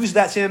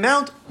that same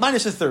amount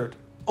minus a third,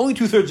 only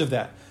 2/3 of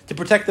that, to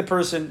protect the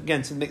person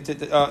against so it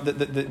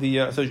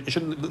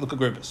shouldn't look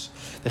grievous.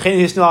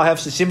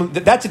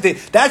 That's if they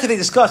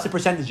discuss the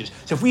percentages.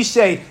 So if we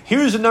say,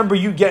 here's the number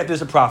you get if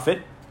there's a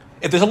profit,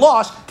 if there's a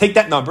loss, take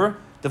that number,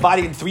 divide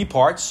it in 3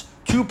 parts.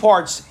 2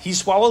 parts he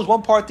swallows,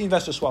 1 part the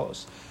investor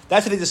swallows.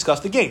 That's if they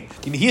discuss the gain.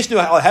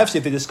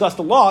 If they discuss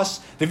the loss,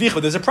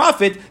 there's a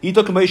profit,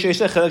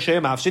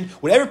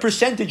 whatever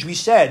percentage we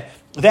said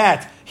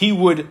that he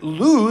would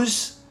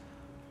lose,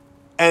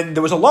 and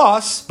there was a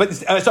loss, but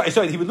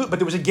he would lose, but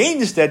there was a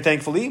gain instead.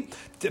 Thankfully,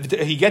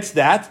 he gets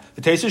that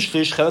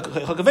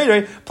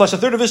plus a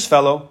third of his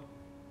fellow.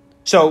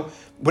 So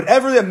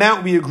whatever the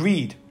amount we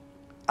agreed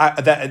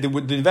that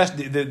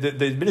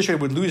the administrator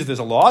would lose if there's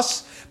a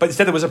loss, but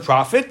instead there was a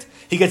profit,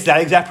 he gets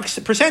that exact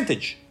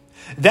percentage.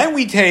 Then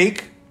we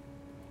take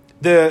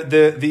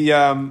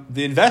the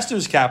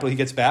investor's capital he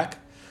gets back,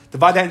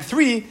 divide that in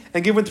 3,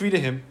 and give 1/3 to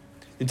him.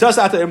 Based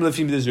on this,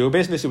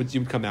 what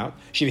would come out.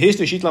 If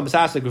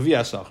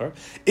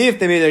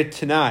they made a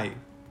Tanai,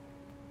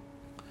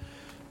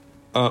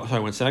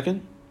 sorry, 1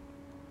 second.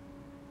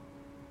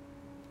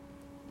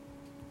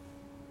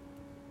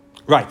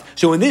 Right.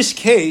 So in this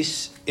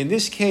case,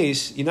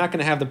 you're not going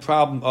to have the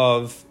problem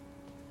of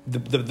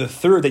the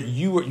third that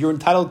you're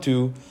entitled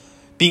to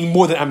being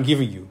more than I'm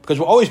giving you, because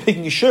we're always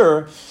making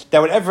sure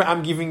that whatever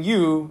I'm giving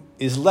you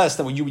is less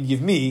than what you would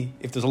give me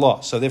if there's a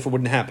loss. So therefore, it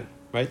wouldn't happen,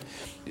 right?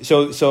 If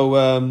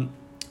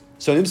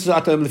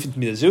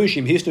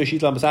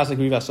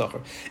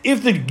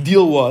the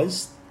deal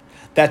was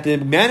that the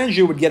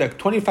manager would get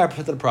 25%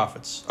 of the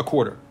profits, a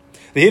quarter,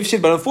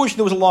 but unfortunately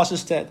there was a loss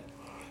instead.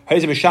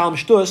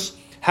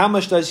 How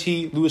much does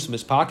he lose from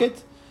his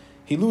pocket?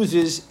 He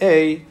loses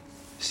a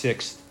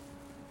 1/6.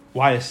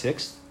 Why a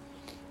 1/6?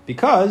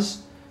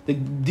 Because the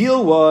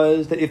deal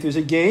was that if there's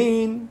a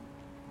gain,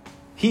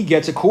 he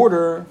gets a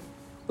quarter.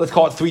 Let's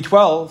call it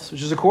 3/12,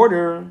 which is a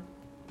quarter.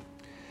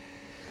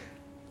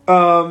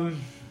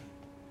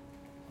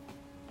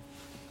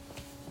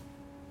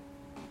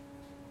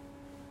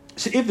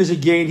 So if there's a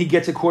gain, he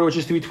gets a quarter, which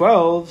is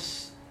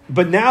 3/12.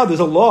 But now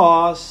there's a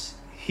loss,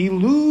 he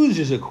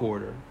loses a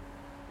quarter,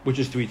 which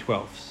is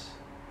 3/12.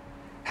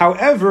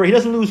 However, he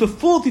doesn't lose a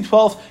full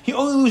 3/12, he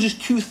only loses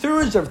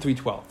 2/3 of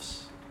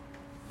 3/12,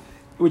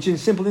 which in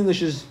simple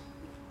English is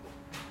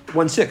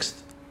 1/6.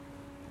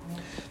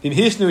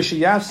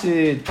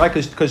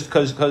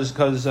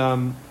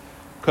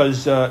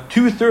 Because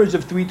 2/3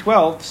 of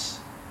 3/12,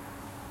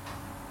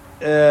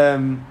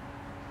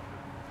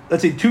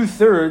 let's say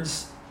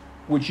 2/3,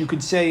 which you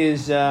could say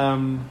is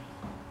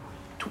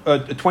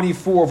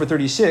 24 over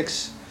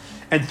 36,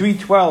 and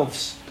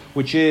 3/12,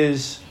 which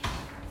is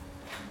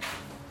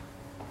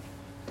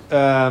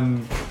the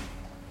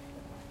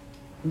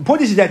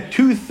point is that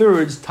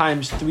 2/3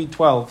 times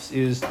 3/12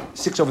 is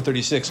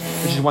 6/36,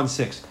 which is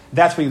 1/6.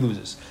 That's what he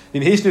loses.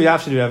 If they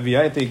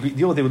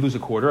deal with it, they would lose a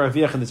quarter. And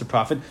there's a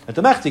profit. At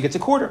the Mechti gets a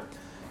quarter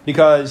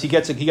because he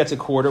gets a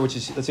quarter, which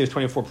is, let's say it's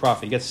 24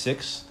 profit. He gets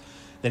 6.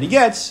 Then he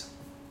gets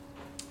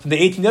from the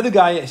 18 other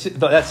guy,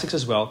 that's 6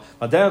 as well.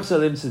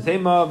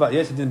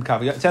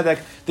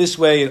 This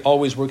way it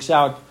always works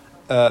out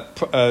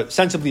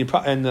sensibly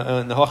and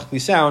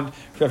halachically sound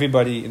for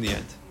everybody in the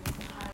end.